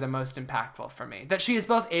scenes are the most impactful for me. That she is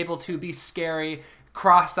both able to be scary,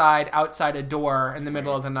 cross-eyed outside a door in the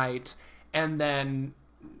middle of the night, and then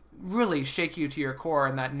really shake you to your core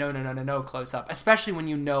in that no close-up, especially when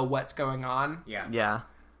you know what's going on. Yeah.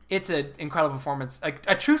 It's an incredible performance,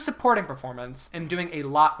 a true supporting performance, and doing a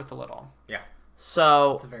lot with a little. Yeah.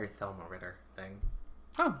 So It's a very Thelma Ritter thing.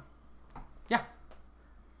 Oh, yeah.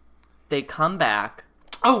 they come back.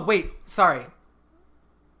 Oh, wait, sorry.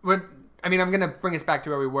 I'm going to bring us back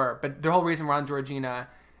to where we were, but the whole reason we're on Georgina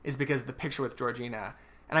is because the picture with Georgina.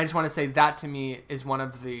 And I just want to say that to me is one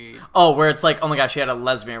of the... Oh, where it's like, oh my gosh, she had a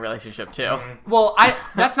lesbian relationship too. Well,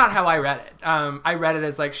 that's not how I read it. I read it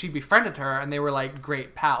as like she befriended her and they were like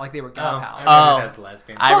great pal, like they were gal pals. I read it as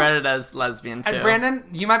lesbian. I read it as lesbian too. And Brandon,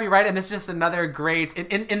 you might be right, and this is just another great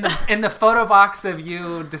in the photo box of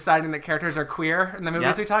you deciding that characters are queer in the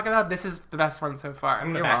movies we talk about. This is the best one so far.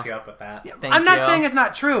 I'm going to back you up with that. Thank I'm not you. saying it's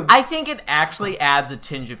not true. I think it actually adds a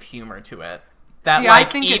tinge of humor to it. That See, I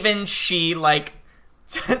like think even she like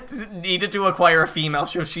needed to acquire a female,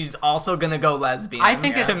 so she's also gonna go lesbian. I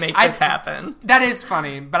think to make this happen. That is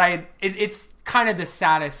funny, but kind of the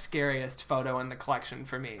saddest, scariest photo in the collection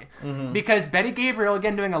for me. Because Betty Gabriel,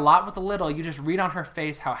 again, doing a lot with a little, you just read on her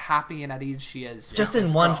face how happy and at ease she is. Just with in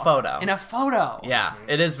this one girl. photo. In a photo. Yeah,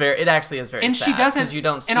 it actually is very And sad. she doesn't, 'cause you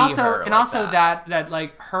don't see and also, her and like also that. that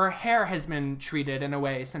like her hair has been treated in a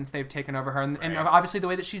way since they've taken over her, and obviously the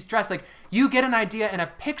way that she's dressed, like you get an idea and a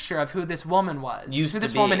picture of who this woman was, Used who to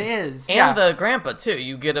this be. woman is, And the grandpa, too.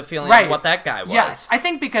 You get a feeling Right. of what that guy was. Yes, I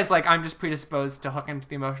think because like I'm just predisposed to hook into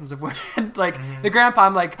the emotions of women. Like the grandpa,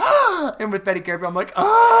 I'm like, and with Betty Gabriel, I'm like,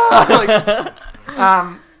 like,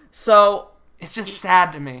 So, it's just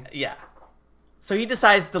sad to me. yeah. So he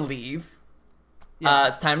decides to leave. Yeah.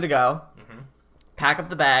 It's time to go. Pack up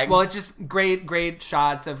the bags. Well, it's just great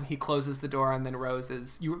shots of he closes the door and then Rose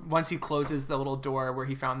is once he closes the little door where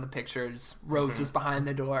he found the pictures. Rose was behind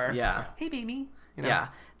the door. Yeah. Hey, baby. You know? Yeah.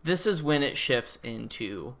 This is when it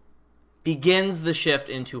begins the shift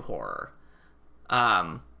into horror.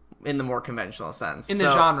 In the more conventional sense. In the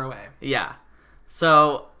genre way. Yeah.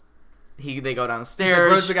 So they go He's downstairs.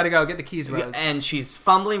 like, Rose, we gotta go. Get the keys, Rose. And she's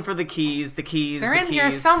fumbling for the keys. They're in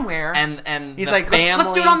here somewhere. And He's the like,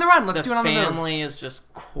 let's do it on the run. Let's do it on the move. The family is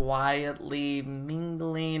just quietly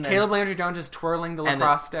mingling. Caleb Landry Jones is twirling the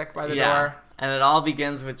lacrosse stick by the door. And it all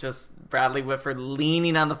begins with just Bradley Whitford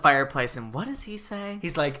leaning on the fireplace. And what does he say?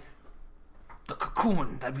 He's like, the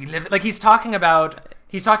cocoon that we live in. Like he's talking about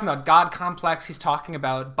God complex. He's talking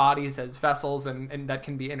about bodies as vessels and that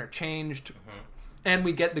can be interchanged. And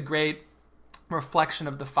we get the great reflection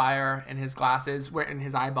of the fire in his glasses, in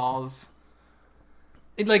his eyeballs.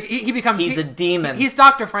 He becomes... He's a demon. He's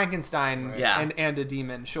Dr. Frankenstein Yeah. and a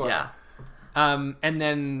demon, sure. Yeah. And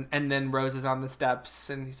then Rose is on the steps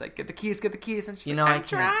and he's like, get the keys. And she's like, I'm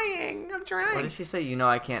trying. What did she say? You know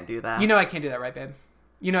I can't do that. You know I can't do that, right, babe?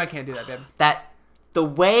 You know I can't do that, babe. The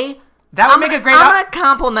way... That would make a great... I'm going to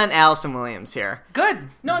compliment Allison Williams here. Good.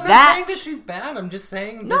 No, I'm not That- saying that she's bad. I'm just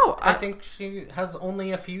saying that No, I think she has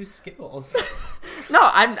only a few skills. No,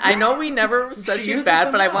 I know we never said She she's uses bad,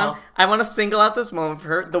 them but well. I want to single out this moment for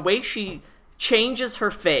her. The way she changes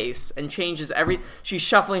her face and changes she's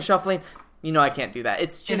shuffling. You know I can't do that.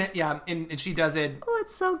 It's just... and she does it... Oh,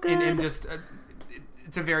 it's so good. And just...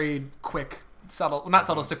 it's a very quick, subtle... Well, not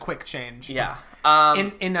subtle, it's a quick change. Yeah.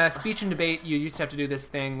 In a speech and debate, you used to have to do this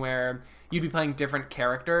thing where you'd be playing different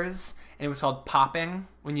characters, and it was called popping,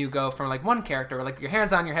 when you go from, like, one character, like, your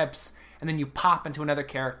hands on your hips, and then you pop into another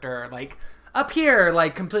character, like, up here,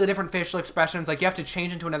 like, completely different facial expressions. Like, you have to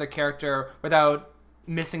change into another character without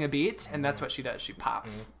missing a beat, and that's what she does. She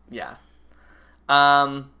pops. Yeah.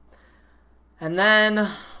 And then,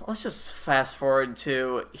 let's just fast forward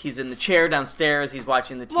to, he's in the chair downstairs, he's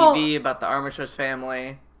watching the TV about the Armitage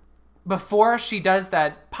family. Before she does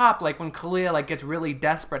that pop, like when Kalia like gets really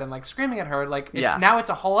desperate and like screaming at her, like now it's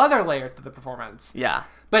a whole other layer to the performance. Yeah.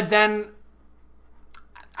 But then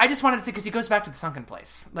I just wanted to say, because he goes back to the sunken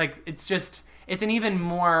place. Like it's an even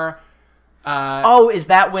more. Is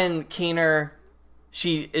that when Keener?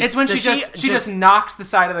 It's when she just knocks the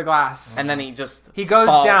side of the glass, and then he goes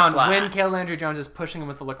falls down flat. when Caleb Landry Jones is pushing him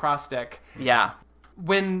with the lacrosse stick. Yeah.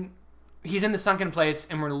 When he's in the sunken place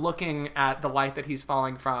and we're looking at the light that he's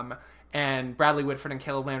falling from, and Bradley Whitford and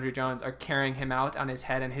Caleb Landry Jones are carrying him out on his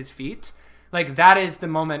head and his feet. Like, that is the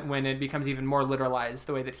moment when it becomes even more literalized,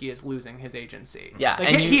 the way that he is losing his agency. Yeah.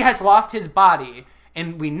 Like, And he has lost his body,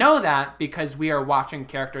 and we know that because we are watching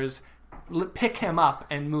characters pick him up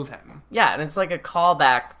and move him. Yeah, and it's like a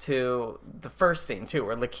callback to the first scene, too,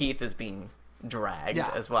 where Lakeith is being dragged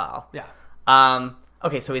as well. Yeah.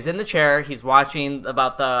 Okay, so he's in the chair, he's watching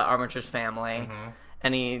about the Armitage family,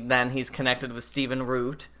 and he's connected with Stephen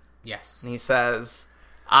Root. Yes. And he says,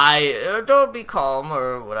 don't be calm,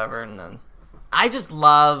 or whatever, and then... I just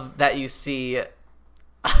love that you see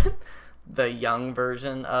the young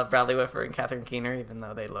version of Bradley Whitford and Catherine Keener, even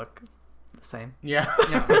though they look the same. Yeah.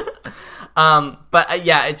 But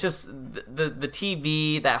it's just the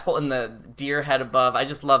TV, that whole, and the deer head above. I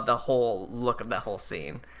just love the whole look of that whole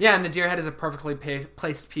scene. Yeah, and the deer head is a perfectly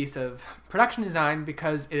placed piece of production design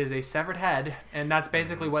because it is a severed head, and that's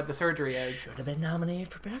basically what the surgery is. Should have been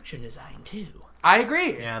nominated for production design too. I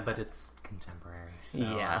agree. Yeah, but it's contemporary. So,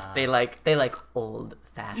 they like old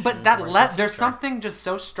fashioned. But there's something just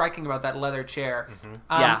so striking about that leather chair.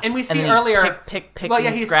 And we see then he's earlier.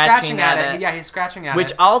 he's scratching at it. Yeah, he's scratching at it.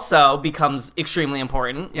 Which also becomes extremely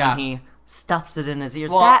important when he stuffs it in his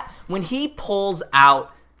ears. When he pulls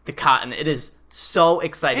out the cotton, it is so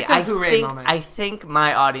exciting. It's a hooray moment. I think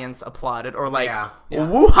my audience applauded or Yeah.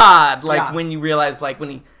 woo-hawed, when you realize when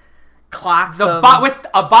he. clocks the him. with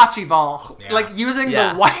a bocce ball, Yeah. like using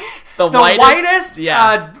Yeah. the whitest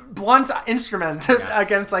yeah. blunt instrument Yes.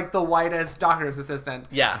 against like the whitest doctor's assistant.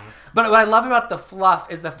 Yeah. But what I love about the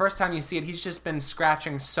fluff is the first time you see it, he's just been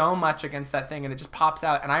scratching so much against that thing, and it just pops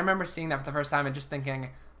out. And I remember seeing that for the first time and just thinking,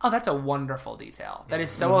 oh, that's a wonderful detail. That is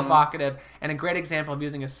so evocative and a great example of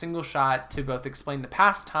using a single shot to both explain the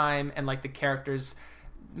past time and like the character's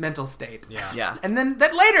mental state. Yeah. And then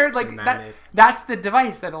that later, like And then that, it- that's the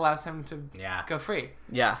device that allows him to Yeah. go free.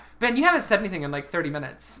 Yeah. Ben, you haven't said anything in like 30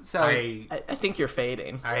 minutes, so I I think you're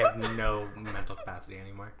fading. have no mental capacity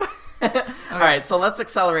anymore. All right, so let's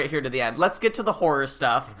accelerate here to the end. Let's get to the horror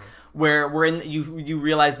stuff, where we're in. You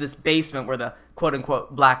realize this basement where the quote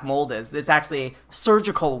unquote black mold is. It's actually a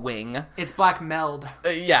surgical wing. it's Black Meld.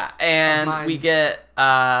 Yeah, and Of we mines.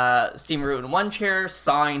 get Steve Root in one chair,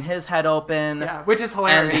 sawing his head open. Yeah, which is And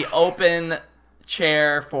hilarious. the open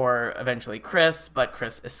chair for eventually Chris, but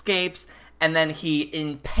Chris escapes, and then he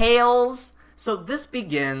impales. So this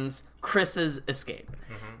begins Chris's escape,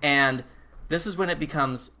 and this is when it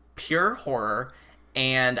becomes pure horror.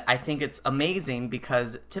 And I think it's amazing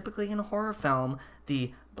because typically in a horror film,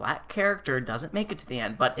 the black character doesn't make it to the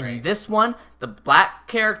end, but in Right. this one, the black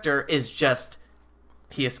character is just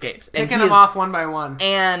he escapes, and Picking he them is- off one by one.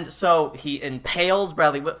 and so he impales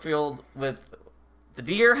Bradley Whitfield with the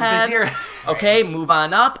deer head. deer- Okay, move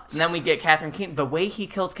on up. And then we get Catherine Keener. The way he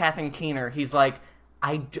kills Catherine Keener, he's like,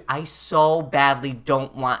 I so badly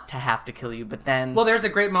don't want to have to kill you, but then... Well, there's a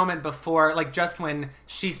great moment before, like just when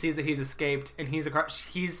she sees that he's escaped and he's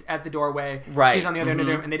at the doorway, Right. she's on the other end of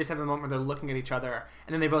the room, and they just have a moment where they're looking at each other,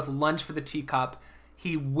 and then they both lunge for the teacup.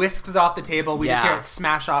 He whisks off the table. We just Yeah. hear it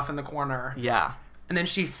smash off in the corner, yeah. and then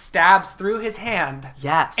she stabs through his hand.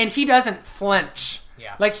 Yes. And he doesn't flinch.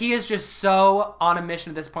 Yeah. Like, he is just so on a mission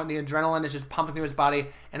at this point. The adrenaline is just pumping through his body.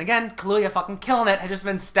 And again, Kaluuya fucking killing it, has just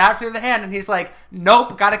been stabbed through the hand. And he's like,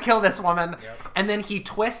 nope, gotta kill this woman. Yep. And then he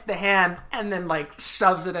twists the hand and then, like,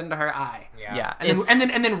 shoves it into her eye. Yeah.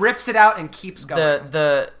 And then rips it out and keeps going.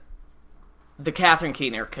 The Catherine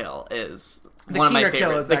Keener kill is The one of my Keener kill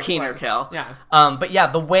favorites. is The excellent. Keener kill. Yeah. But yeah,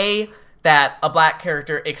 the way that a black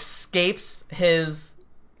character escapes his,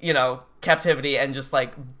 captivity and just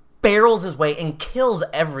like barrels his way and kills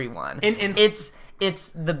everyone. And it's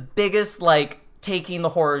the biggest like taking the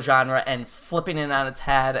horror genre and flipping it on its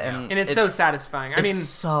head, and it's so satisfying. I mean,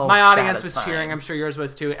 so my audience was satisfying. cheering. I'm sure yours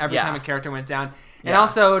was too. Every Yeah. time a character went down. And Yeah.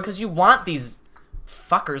 also, because you want these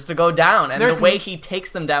fuckers to go down, and There's the way he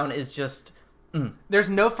takes them down is just there's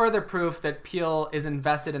no further proof that Peele is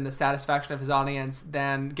invested in the satisfaction of his audience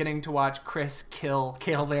than getting to watch Chris kill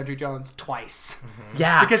Caleb Landry Jones twice.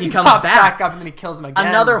 yeah. Because he comes pops back. back up and then he kills him again.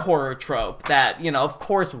 Another horror trope that of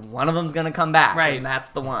course one of them's gonna come back, Right. and that's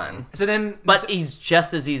the one. So then, But he's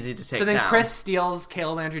just as easy to take so then down. Chris steals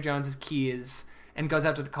Caleb Landry Jones's keys and goes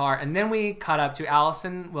out to the car, and then we cut up to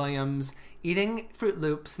Allison Williams eating Fruit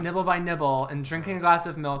Loops nibble by nibble and drinking a glass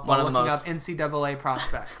of milk One while of the looking most- up NCAA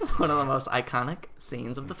prospects. one of the most iconic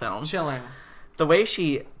scenes of the film. Chilling. The way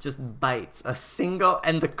she just bites a single,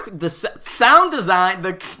 and the sound design,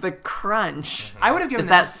 the crunch. I would have given Is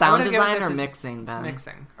that this, I would sound have given design this or as- mixing? It's Ben?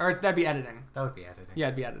 mixing, or that'd be editing. That would be editing. Yeah,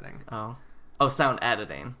 it'd be editing. Oh, sound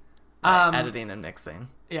editing. Editing and mixing.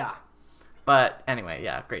 Yeah. But anyway,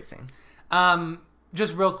 yeah, great scene.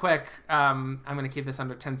 Just real quick, I'm going to keep this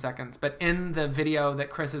under 10 seconds, but in the video that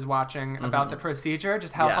Chris is watching about the procedure,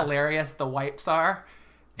 just how Mm-hmm. Yeah. hilarious the wipes are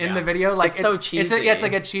in Yeah. the video. Like It's so It's cheesy.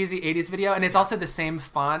 like a cheesy 80s video, and it's also the same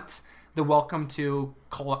font, the Welcome to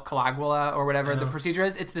Calagula or whatever the procedure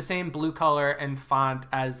is. It's the same blue color and font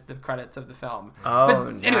as the credits of the film. Oh,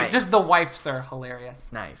 But anyway, nice. just the wipes are hilarious.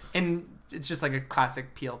 Nice. And it's just like a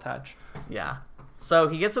classic Peele touch. Yeah. So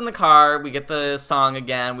he gets in the car. We get the song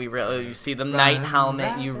again. You see the night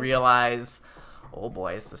helmet. You realize, oh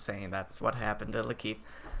boy, it's the same. That's what happened to Lakeith.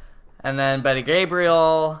 And then Betty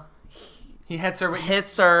Gabriel He hits her.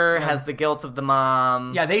 hits her, has the guilt of the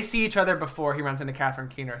mom. Yeah, they see each other before he runs into Catherine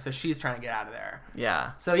Keener, so she's trying to get out of there.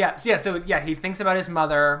 Yeah. So he thinks about his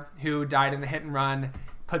mother who died in the hit and run.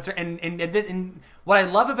 Puts her and what I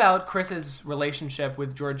love about Chris's relationship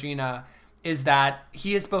with Georgina is that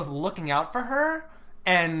he is both looking out for her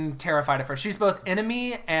and terrified of her. She's both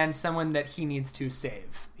enemy and someone that he needs to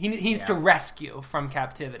save. He needs to rescue from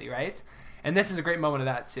captivity, right? And this is a great moment of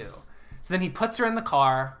that too. So then he puts her in the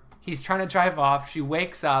car. He's trying to drive off. She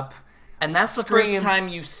wakes up. And that's the Screams. first time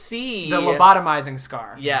you see The lobotomizing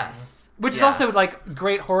scar. Yes. Which is Yeah. also like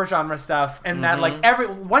great horror genre stuff, and that like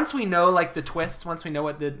once we know like the twists, once we know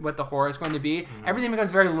what the horror is going to be, everything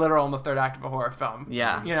becomes very literal in the third act of a horror film.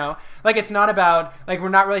 Yeah. you know, like it's not about like we're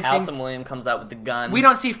not really seeing. Allison Williams comes out with the gun. We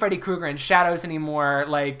don't see Freddy Krueger in shadows anymore.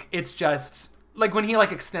 Like it's just like when he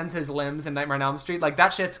like extends his limbs in Nightmare on Elm Street, like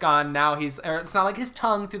that shit's gone. Now it's not like his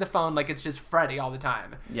tongue through the phone. Like it's just Freddy all the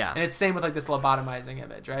time. Yeah. and it's same with like this lobotomizing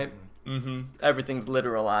image, right? Everything's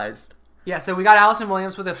literalized. Yeah, so we got Allison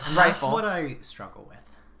Williams with a That's rifle. what I struggle with.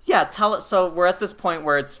 Yeah, tell it. So we're at this point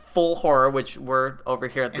where it's full horror, which we're over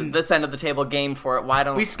here at this end of the table game for it. Why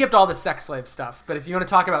don't We skipped all the sex slave stuff, but if you want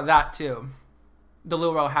to talk about that too, the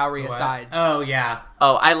Lil Rel Howery asides. Oh yeah.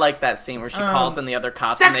 Oh, I like that scene where she calls in the other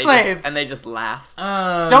cops sex slave! and they just laugh.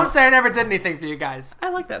 Don't say I never did anything for you guys. I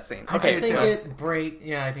like that scene. I Okay, just think too. it break.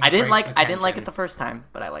 Yeah, I think I didn't breaks like the I didn't like it tension. the first time,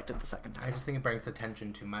 but I liked it the second I time. just think it breaks the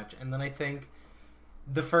tension too much, and then I think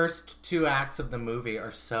the first 2 acts of the movie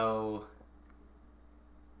are so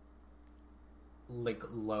like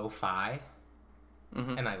lo-fi,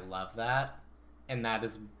 and I love that, and that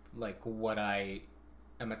is like what I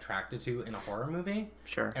am attracted to in a horror movie.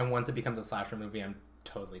 Sure. And once it becomes a slasher movie, I'm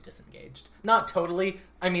totally disengaged. Not totally.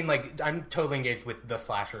 I mean, like I'm totally engaged with the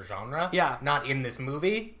slasher genre. Yeah. Not in this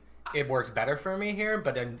movie. It works better for me here,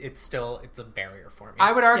 but it's a barrier for me.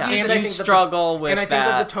 I would argue Yeah, that you I think struggle with and I think that.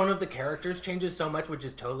 that the tone of the characters changes so much, which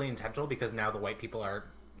is totally intentional because now the white people are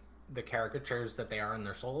the caricatures that they are in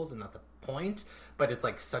their souls, and that's a point. But it's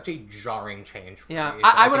like such a jarring change for Yeah, me.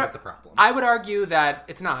 I would. think it's a problem. I would argue that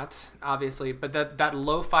it's not obviously, but that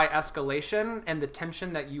lo-fi escalation and the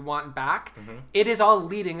tension that you want back, it is all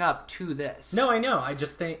leading up to this. no, I know. I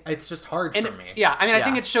just think it's just hard and for me. yeah, I mean, I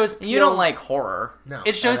think Yeah. it shows. You don't Peele's- like horror. No.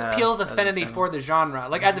 It shows And, Peele's that's affinity interesting. for the genre.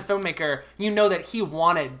 Like as a filmmaker, you know that he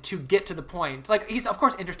wanted to get to the point. Like he's of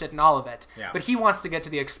course interested in all of it, Yeah. but he wants to get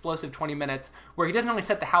to the explosive 20 minutes where he doesn't only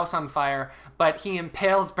set the house on fire, but he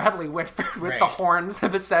impales Bradley Whitford with the Right. horns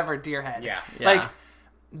of a severed deer head. Yeah. Yeah. Like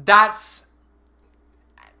that's,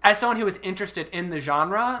 as someone who is interested in the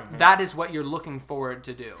genre, that is what you're looking forward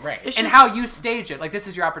to do. Right. It's And just- how you stage it. Like this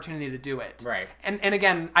is your opportunity to do it. Right. And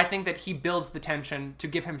again, I think that he builds the tension to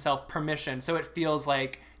give himself permission, so it feels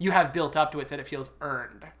like you have built up to it, that it feels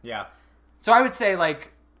earned. Yeah. So I would say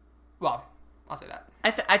like, well, I'll say that.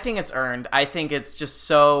 I think it's earned. I think it's just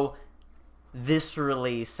so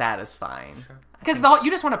viscerally satisfying. Because you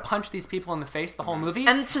just want to punch these people in the face the whole movie.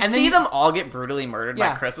 And to then see you- them all get brutally murdered by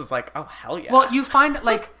Yeah. Chris is like, oh, hell yeah. Well, you find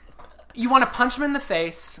like you want to punch them in the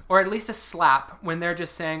face, or at least a slap, when they're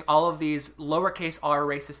just saying all of these lowercase r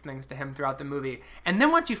racist things to him throughout the movie. And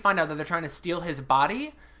then once you find out that they're trying to steal his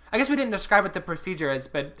body, I guess we didn't describe what the procedure is,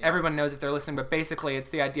 but everyone knows if they're listening. But basically, it's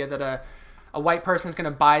the idea that a white person is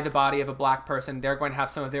going to buy the body of a black person. They're going to have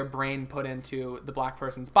some of their brain put into the black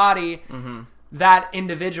person's body. That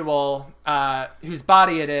individual whose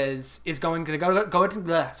body it is going to go to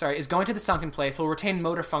the sunken place, will retain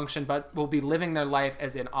motor function, but will be living their life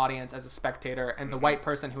as an audience, as a spectator, and the white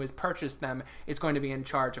person who has purchased them is going to be in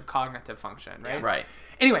charge of cognitive function, right? Right.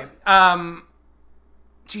 Anyway,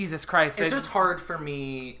 Jesus Christ. It's just hard for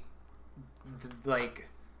me, like,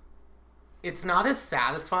 it's not as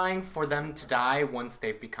satisfying for them to die once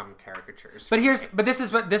they've become caricatures. But this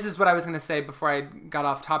is what I was going to say before I got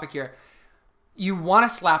off topic here. You want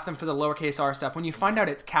to slap them for the lowercase r stuff. When you find out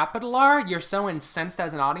it's capital R, you're so incensed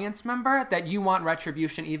as an audience member that you want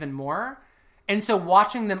retribution even more. And so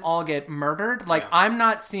watching them all get murdered, like, I'm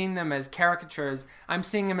not seeing them as caricatures. I'm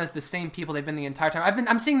seeing them as the same people they've been the entire time.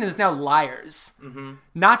 I'm seeing them as now liars.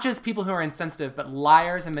 Not just people who are insensitive, but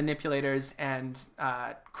liars and manipulators and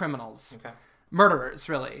criminals. Okay. Murderers,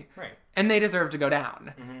 really. Right. And they deserve to go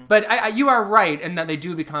down. But you are right in that they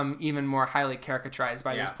do become even more highly caricaturized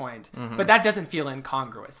by this point. But that doesn't feel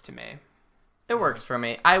incongruous to me. It works for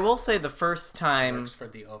me. I will say the first time... Works for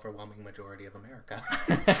the overwhelming majority of America.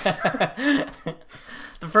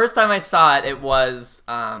 The first time I saw it, it was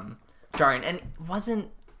jarring. And it wasn't...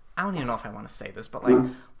 I don't even know if I want to say this, but,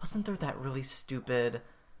 like, wasn't there that really stupid,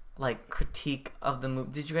 like, critique of the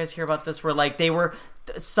movie? Did you guys hear about this? Where, like, they were...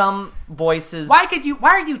 Some voices... Why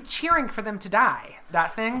are you cheering for them to die?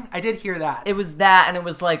 That thing? I did hear that. It was that, and it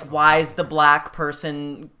was like, why is the black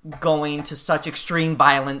person going to such extreme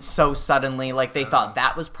violence so suddenly? Like, they thought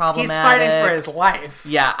that was problematic. He's fighting for his life.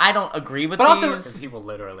 Yeah, I don't agree with But these. also- Because he will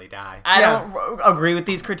literally die. I Yeah. don't agree with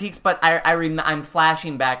these critiques, but I'm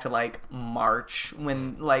flashing back to, like, March,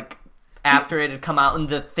 when, like, after it had come out and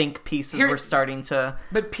the think pieces were starting to...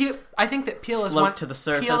 But I think that Peele is Float to the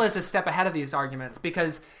surface. Peele is a step ahead of these arguments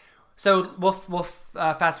because, so we'll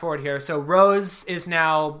fast forward here. So Rose is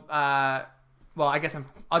now well, I guess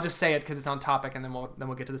I'll just say it because it's on topic, and then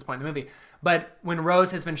we'll get to this point in the movie. But when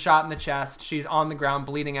Rose has been shot in the chest, she's on the ground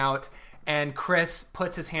bleeding out, and Chris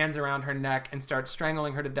puts his hands around her neck and starts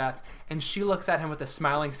strangling her to death. And she looks at him with a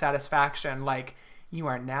smiling satisfaction, like, you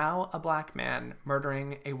are now a black man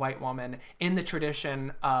murdering a white woman in the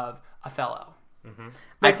tradition of Othello. Mm-hmm.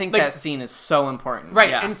 I think that scene is so important. Right,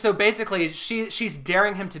 yeah. and so basically she's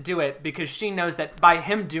daring him to do it because she knows that by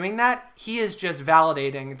him doing that, he is just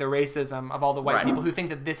validating the racism of all the white people who think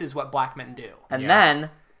that this is what black men do. And then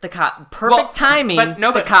the cop, timing, but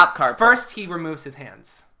the cop car. First he removes his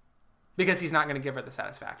hands because he's not going to give her the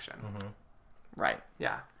satisfaction. Mm-hmm. Right.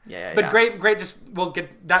 Yeah. Yeah. But great, just, we'll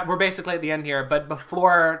get that, we're basically at the end here, but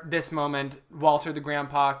before this moment, Walter the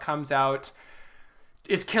grandpa comes out,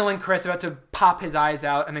 is killing Chris, about to pop his eyes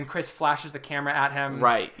out, and then Chris flashes the camera at him.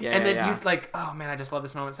 Right, yeah. And then you like, oh man, I just love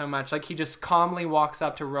this moment so much. Like, he just calmly walks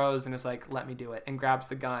up to Rose and is like, let me do it, and grabs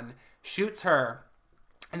the gun, shoots her,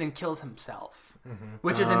 and then kills himself.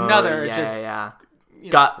 Which is another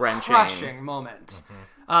gut-wrenching, crushing moment.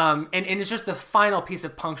 And it's just the final piece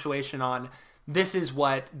of punctuation on this is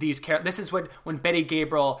what when Betty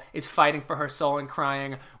Gabriel is fighting for her soul and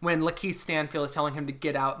crying, when Lakeith Stanfield is telling him to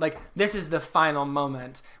get out, like, this is the final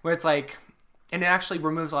moment where it's like, and it actually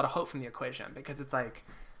removes a lot of hope from the equation, because it's like,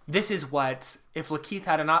 this is what, if Lakeith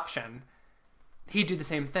had an option, he'd do the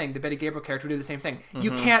same thing. The Betty Gabriel character would do the same thing.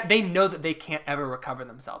 They know that they can't ever recover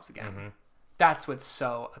themselves again. That's what's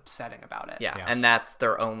so upsetting about it. Yeah, and that's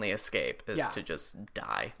their only escape, is to just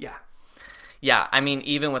die. Yeah. Yeah, I mean,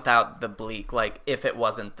 even without the bleak, like, if it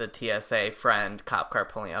wasn't the TSA friend cop car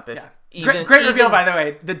pulling up, great reveal, by the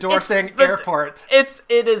way. The door saying airport.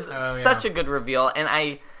 It is such a good reveal,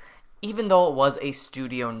 and even though it was a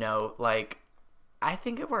studio note, like, I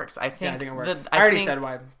think it works. I think it works. I already said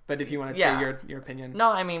why, but if you want to say your opinion.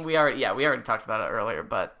 No, I mean, we already talked about it earlier,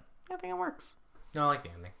 but I think it works. No, I like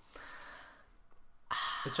the ending.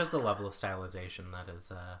 It's just the level of stylization that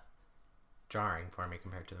is jarring for me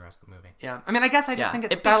compared to the rest of the movie. Yeah, I mean, I guess I just think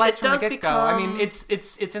it's stylized from the get-go. I mean, it's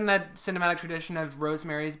in that cinematic tradition of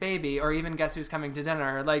Rosemary's Baby, or even Guess Who's Coming to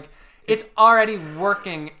Dinner. Like, it's already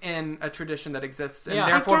working in a tradition that exists, and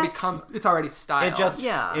therefore it's already styled.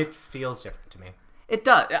 It feels different to me. It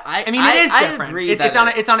does. I mean, it is different. I agree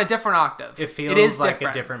it's on a different octave. It feels like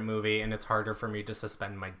a different movie, and it's harder for me to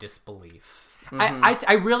suspend my disbelief.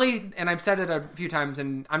 I really, and I've said it a few times,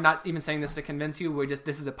 and I'm not even saying this to convince you.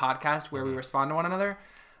 This is a podcast where we respond to one another.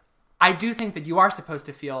 I do think that you are supposed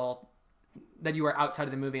to feel that you are outside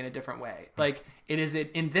of the movie in a different way. Like,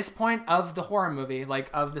 in this point of the horror movie, like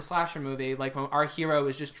of the slasher movie, like when our hero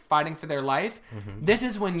is just fighting for their life, this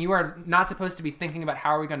is when you are not supposed to be thinking about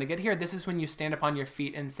how are we going to get here. This is when you stand up on your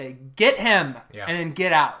feet and say, get him, and then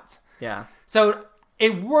get out. Yeah. So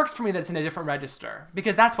it works for me that it's in a different register,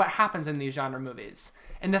 because that's what happens in these genre movies.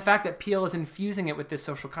 And the fact that Peele is infusing it with this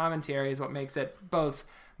social commentary is what makes it both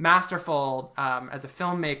masterful as a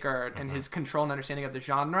filmmaker and his control and understanding of the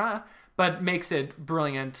genre, but makes it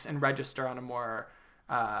brilliant and register on a more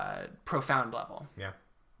profound level. Yeah.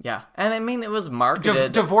 Yeah. And I mean, it was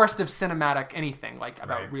marketed... divorced of cinematic anything, like,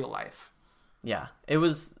 about real life. Yeah. It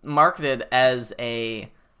was marketed as a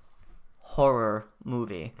horror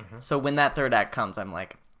movie. So when that third act comes, I'm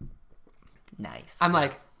like, nice. I'm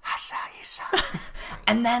like, Hasha, Isha.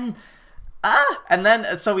 And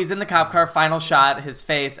then, so he's in the cop car, final shot, his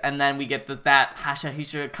face, and then we get that Hasha,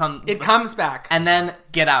 Hisha come. It comes back. And then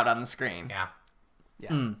get out on the screen.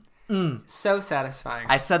 Yeah. So satisfying.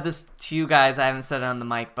 I said this to you guys, I haven't said it on the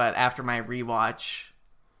mic, but after my rewatch,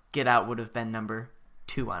 Get Out would have been number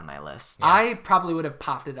 2 on my list. Yeah. I probably would have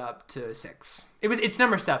popped it up to 6. It's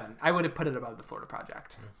number 7. I would have put it above The Florida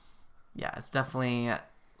Project. Yeah, it's definitely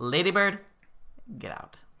Lady Bird, Get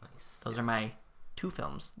Out. Nice. Those are my 2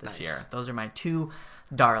 films this year. Those are my 2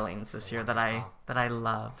 darlings this year that I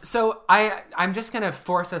love. So I'm just going to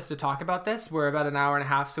force us to talk about this. We're about an hour and a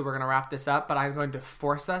half, so we're going to wrap this up. But I'm going to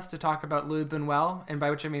force us to talk about Louis Buñuel, and by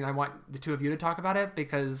which I mean I want the 2 of you to talk about it,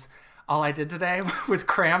 because all I did today was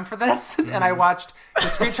cram for this, and I watched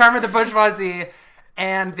Discreet Charm of the Bourgeoisie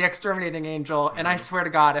and The Exterminating Angel, and I swear to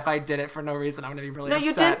God, if I did it for no reason, I'm going to be really upset. No,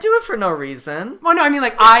 you didn't do it for no reason. Well, no, I mean,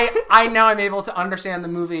 like, I know I'm able to understand the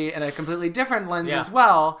movie in a completely different lens as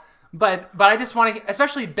well, but I just want to,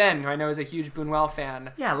 especially Ben, who I know is a huge Buñuel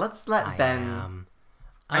fan. Yeah, let's let Ben...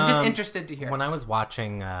 I'm just interested to hear. When I was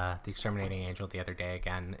watching The Exterminating Angel the other day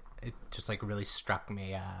again, it just, like, really struck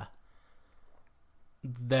me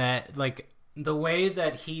that, like, the way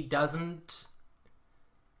that he doesn't...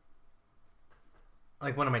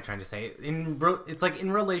 Like, what am I trying to say? It's like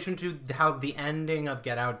in relation to how the ending of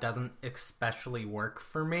Get Out doesn't especially work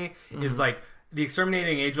for me. Is like The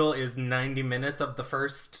Exterminating Angel is 90 minutes of the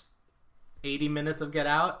first 80 minutes of Get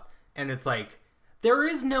Out, and it's like there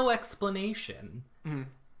is no explanation.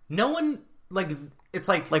 No one it's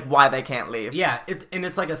like why they can't leave. yeah,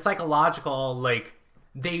 it's like a psychological like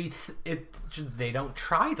they don't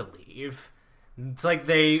try to leave. It's like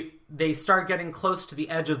they start getting close to the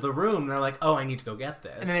edge of the room. And they're like, oh, I need to go get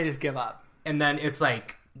this, And then they just give up. and then it's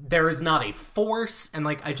like there is not a force, and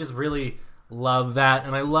like I just really love that,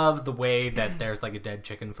 and I love the way that there's like a dead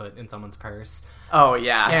chicken foot in someone's purse, Oh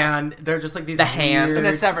yeah. and they're just like these The hand. And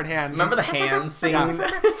weird, a severed hand. Remember the hand scene?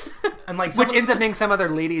 and like Which some- ends up being some other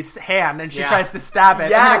lady's hand, and she Yeah. tries to stab it.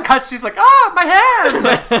 And then Yes. it cuts, she's like, ah, my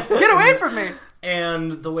hand! Get away from me!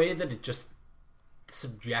 and the way that it just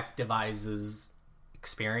subjectivizes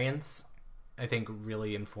experience, I think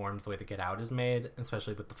really informs the way the Get Out is made,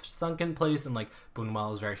 especially with the sunken place. And like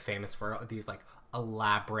Buñuel is very famous for these like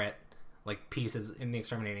elaborate like pieces. In The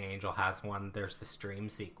Exterminating Angel has one. There's this dream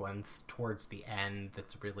sequence towards the end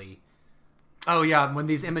that's really, Oh, yeah, when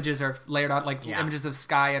these images are layered out, like Yeah. images of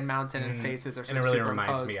sky and mountain and faces are sort and it of really superimposed.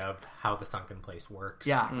 reminds me of how the sunken place works.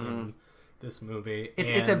 Yeah. in this movie.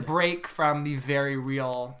 It's a And- break from the very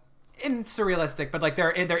real and surrealistic, but like they're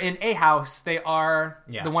in a house. They are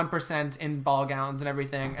Yeah. the 1% in ball gowns and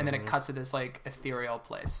everything, and then it cuts to this like ethereal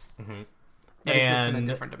place that exists in a and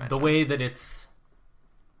different dimension. the way that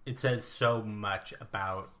it says so much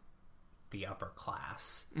about the upper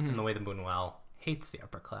class, and the way that Buñuel hates the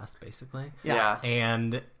upper class, basically. Yeah.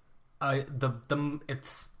 And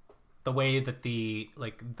it's the way that the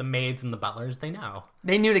maids and the butlers, they know.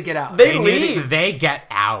 They knew to get out. They knew leave. they get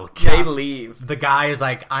out. They leave. The guy is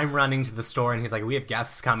like, I'm running to the store, and he's like, we have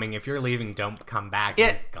guests coming. If you're leaving, don't come back.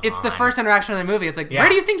 And It's the gone. first interaction in the movie. It's like, Yeah. where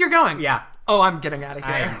do you think you're going? Yeah, Oh, I'm getting out of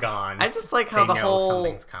here. I am gone. I just like how they the know whole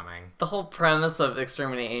something's coming. the whole premise of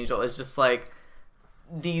Exterminating Angel is just like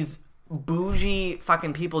these bougie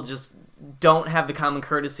fucking people just don't have the common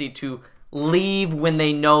courtesy to leave when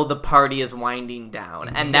they know the party is winding down,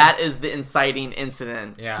 and that is the inciting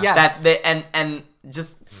incident. Yeah. Yes. That they and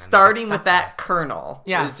just starting with sucked that kernel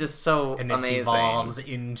Yeah. is just so And it amazing. devolves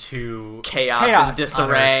into Chaos Chaos. and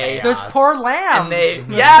disarray. Utter Those chaos. poor lambs. And they,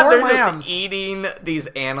 Those yeah, poor they're lambs. just eating these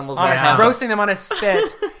animals On that a- have roasting them on a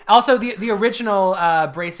spit. Also, the original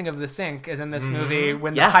bracing of the sink is in this movie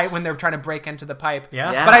when the Yes. pipe, when they're trying to break into the pipe.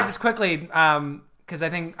 Yeah. Yeah. But I just quickly, because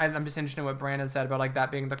I think I'm just interested in what Brandon said about like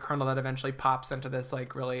that being the kernel that eventually pops into this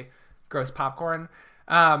like really gross popcorn.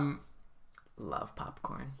 love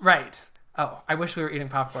popcorn. Right. Oh, I wish we were eating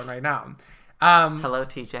popcorn right now. Hello,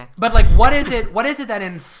 TJ. But like, what is it that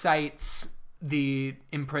incites the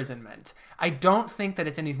imprisonment? I don't think that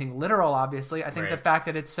it's anything literal. Obviously, I think the Right. fact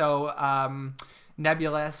that it's so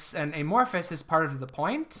nebulous and amorphous is part of the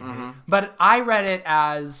point. But I read it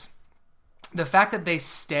as the fact that they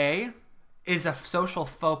stay is a social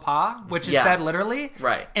faux pas, which is Yeah. said literally.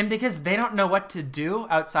 Right. And because they don't know what to do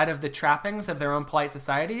outside of the trappings of their own polite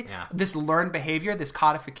society, Yeah. this learned behavior, this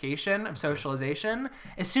codification of socialization,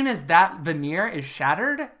 as soon as that veneer is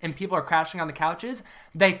shattered and people are crashing on the couches,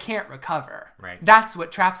 they can't recover. Right. That's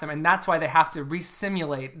what traps them, and that's why they have to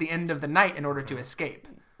resimulate the end of the night in order to escape.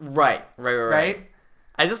 Right. Right?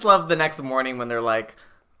 I just love the next morning when they're like,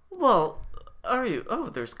 well, are you? Oh,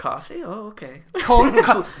 there's coffee? Oh, okay.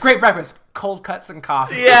 Great breakfast. Cold cuts and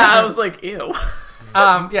coffee. Yeah, I was like, ew.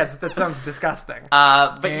 Yeah, that sounds disgusting.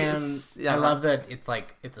 But And yes, yeah. I love that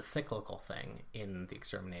it's a cyclical thing in The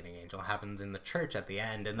Exterminating Angel. It happens in the church at the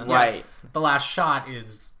end, and then Right. the last shot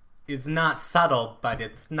is not subtle, but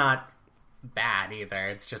it's not bad either.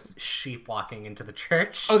 It's just sheep walking into the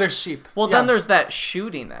church. Oh, there's sheep. Well, Yeah. then there's that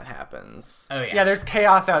shooting that happens. Oh, yeah. Yeah, there's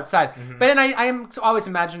chaos outside. But then I am always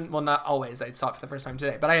imagine, well, not always, I saw it for the first time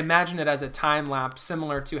today, but I imagine it as a time lapse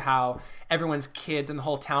similar to how everyone's kids and the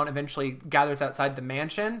whole town eventually gathers outside the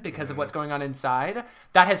mansion because of what's going on inside.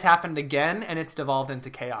 That has happened again, and it's devolved into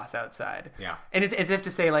chaos outside. Yeah. And it's as if to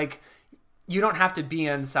say, like, you don't have to be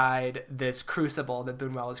inside this crucible that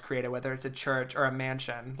Buñuel has created, whether it's a church or a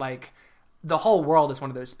mansion. Like, the whole world is one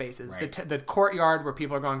of those spaces. Right. The courtyard where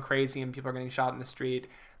people are going crazy and people are getting shot in the street.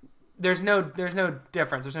 There's no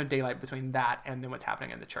difference. There's no daylight between that and then what's happening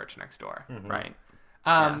in the church next door. Right.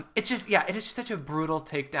 It's just, it is just such a brutal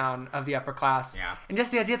takedown of the upper class. Yeah. And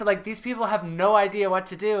just the idea that like these people have no idea what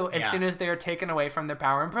to do as Yeah. soon as they are taken away from their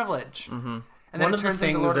power and privilege. Mm-hmm. And then One it of the turns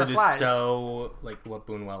into things Lord that of the is Flies. so like what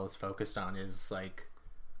Buñuel is focused on is like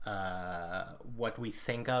what we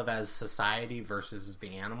think of as society versus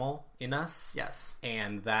the animal in us. Yes.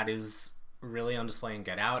 And that is really on display in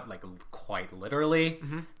Get Out, like quite literally.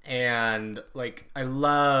 Mm-hmm. And like I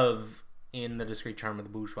love in The Discreet Charm of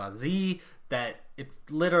the Bourgeoisie that it's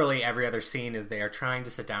literally every other scene is they are trying to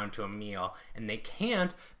sit down to a meal and they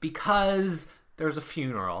can't because there's a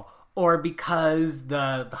funeral or because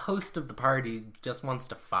the host of the party just wants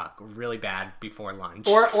to fuck really bad before lunch.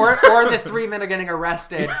 Or the 3 men are getting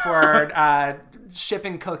arrested for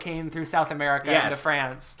shipping cocaine through South America into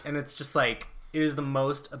France. And it's just like, it is the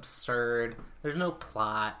most absurd. There's no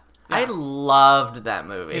plot. I loved that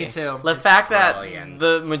movie. Me too. The fact brilliant. that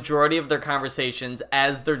the majority of their conversations,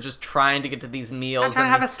 as they're just trying to get to these meals, I'm trying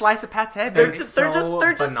to have a slice of pate, baby. they're just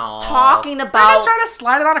banal. talking They're about. just trying to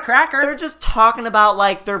slide it on a cracker. They're just talking about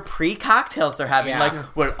like their pre-cocktails they're having. Yeah.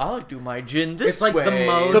 Like, well, I do my gin this It's like way. the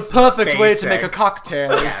most the perfect way to basic. make a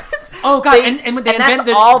cocktail. Yes. Oh god, and and they that's invent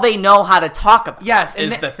this. all they know how to talk about. Yes,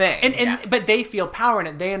 is and the thing. And Yes. but they feel power in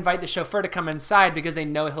it. They invite the chauffeur to come inside because they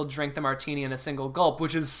know he'll drink the martini in a single gulp,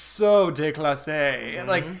 which is so déclassé.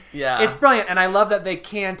 Like, Yeah. it's brilliant. And I love that they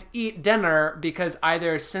can't eat dinner because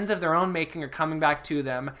either sins of their own making are coming back to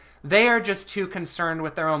them. They are just too concerned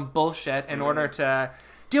with their own bullshit in order to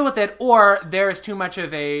deal with it, or there is too much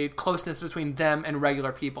of a closeness between them and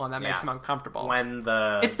regular people, and that makes Yeah. them uncomfortable. When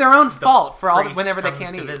It's their own fault for all priest whenever they comes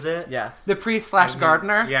can't to eat. visit. Yes. The priest / And he's-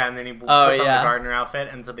 gardener. Yeah, and then he puts Oh, on the yeah. gardener outfit,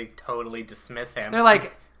 and so they totally dismiss him. They're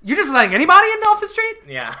like, you're just letting anybody in off the street?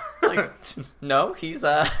 yeah. Like, no, he's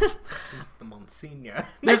He's the Monsignor.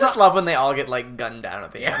 I just love when they all get like gunned down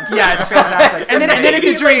at the end. Yeah, it's fantastic. and then it's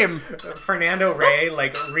a dream. Fernando Rey,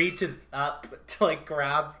 like, reaches up to, like,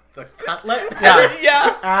 grab the cutlet. Yeah.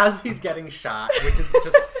 Yeah. As he's getting shot, which is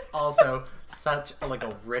just also such a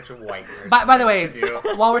rich white person By the way, to do.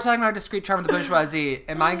 while we're talking about discreet charm of the bourgeoisie,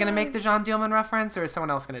 am I going to make the Jean Dielman reference, or is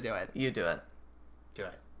someone else going to do it? You do it. Do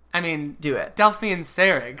it. I mean, Do it. Delphine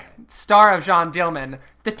Seyrig, star of Jean Dielman,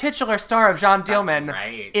 the titular star of Jean Dielman,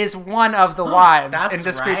 right. is one of the wives That's in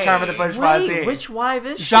Discreet right. Charm of the Bourgeoisie. Wait, which wife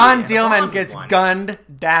is she? Jean The Dielman blonde gets one. gunned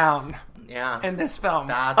down Yeah. in this film.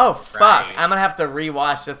 That's Oh fuck! right. I'm gonna have to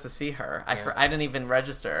rewatch just to see her. Yeah. I didn't even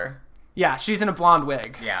register. Yeah, she's in a blonde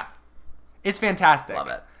wig. Yeah. It's fantastic. Love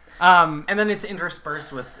it. And then it's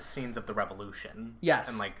interspersed with scenes of the revolution. Yes.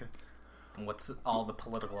 And, like, what's all the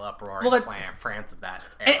political uproar Well, in it- France of that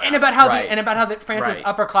era. And about how Right. France's Right.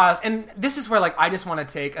 upper class, and this is where like I just want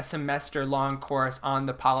to take a semester long course on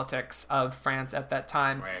the politics of France at that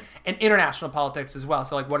time, Right. and international politics as well.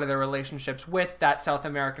 So like, what are their relationships with that South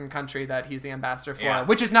American country that he's the ambassador for, Yeah.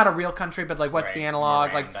 which is not a real country, but like, what's Right. the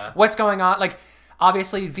analog? Miranda. Like, what's going on? Like,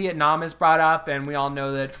 obviously Vietnam is brought up, and we all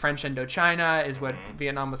know that French Indochina is what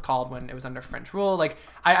Vietnam was called when it was under French rule. Like,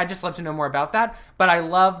 I just love to know more about that. But I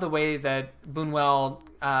love the way that Buñuel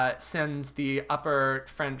sends the upper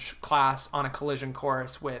French class on a collision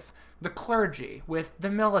course with the clergy, with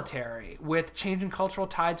the military, with changing cultural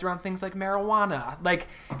tides around things like marijuana. Like,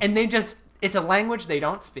 and they just, it's a language they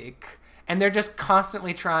don't speak, and they're just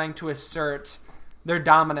constantly trying to assert their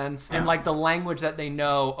dominance and like the language that they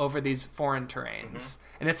know over these foreign terrains.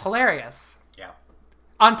 And it's hilarious. Yeah.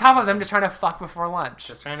 On top of them just trying to fuck before lunch.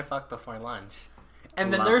 Just trying to fuck before lunch.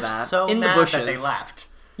 And then Love they're that. so In the mad that they bushes. left.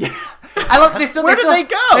 I love they still Where they did still, they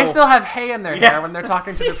go? They still have hay in their Yeah. hair when they're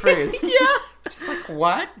talking to the priest. Yeah.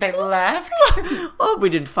 What? They left? Oh,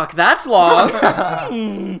 we didn't fuck that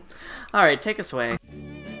long. All right, take us away.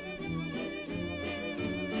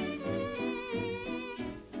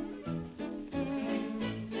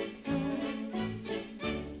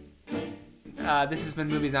 This has been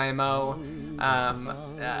Movies IMO.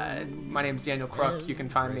 My name's Daniel Crook. You can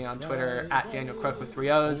find me on Twitter at Daniel Crook with 3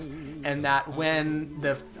 O's. And that when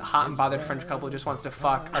the hot and bothered French couple just wants to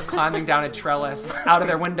fuck are climbing down a trellis out of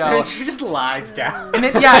their window. And she just lies down. And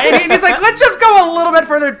then, and he's like, let's just go a little bit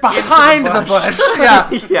further behind the bush. Yeah.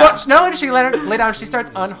 Yeah. Well, no, and she lay down. She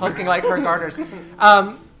starts unhooking like her garters.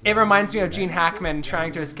 It reminds me of Gene Hackman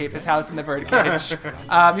trying to escape his house in the birdcage. You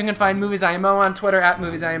can find Movies IMO on Twitter at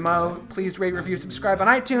Movies IMO. Please rate, review, subscribe on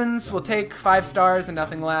iTunes. We'll take 5 stars and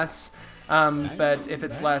nothing less. But if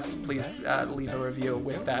it's less, please leave a review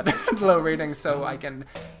with that low rating so I can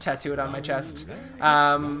tattoo it on my chest.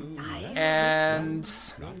 Nice. And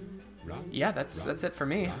yeah, that's it for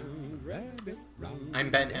me. I'm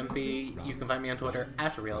Ben Empey. You can find me on Twitter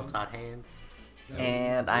at Real Todd Haynes.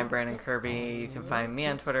 And I'm Brandon Kirby. You can find me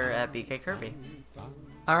on Twitter at BK Kirby.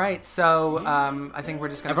 All right, so I think we're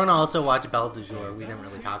just gonna. Everyone also watch Belle de Jour. We didn't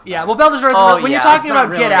really talk about Yeah, it. well, Belle de Jour, Oh, when yeah, you're talking it's not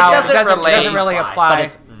about Get really- Out, doesn't it relate. doesn't really But apply. But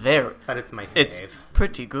it's very. But it's my It's fave.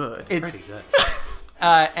 pretty good. It's Pretty good.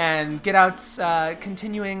 and Get Out's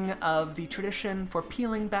continuing of the tradition for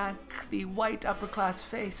peeling back the white upper class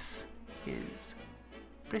face is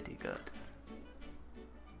pretty good.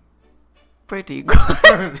 Pretty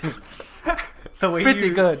good. The way Pretty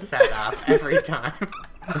you good. set up every time.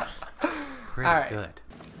 Pretty All right. good.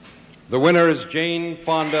 The winner is Jane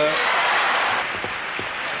Fonda.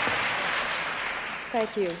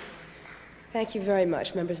 Thank you. Thank you very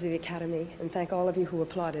much, members of the Academy, and thank all of you who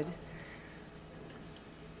applauded.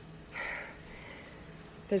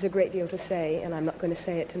 There's a great deal to say, and I'm not going to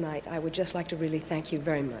say it tonight. I would just like to really thank you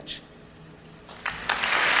very much.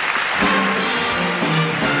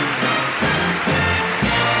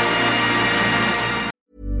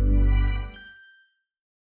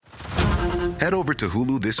 Head over to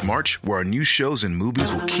Hulu this March, where our new shows and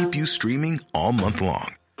movies will keep you streaming all month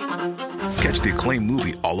long. Catch the acclaimed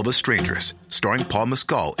movie All of Us Strangers, starring Paul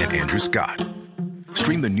Mescal and Andrew Scott.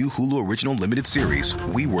 Stream the new Hulu original limited series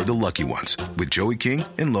We Were the Lucky Ones with Joey King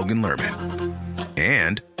and Logan Lerman.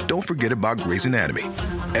 And don't forget about Grey's Anatomy.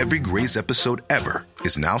 Every Grey's episode ever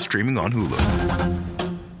is now streaming on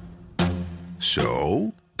Hulu.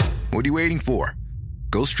 So, what are you waiting for?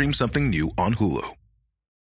 Go stream something new on Hulu.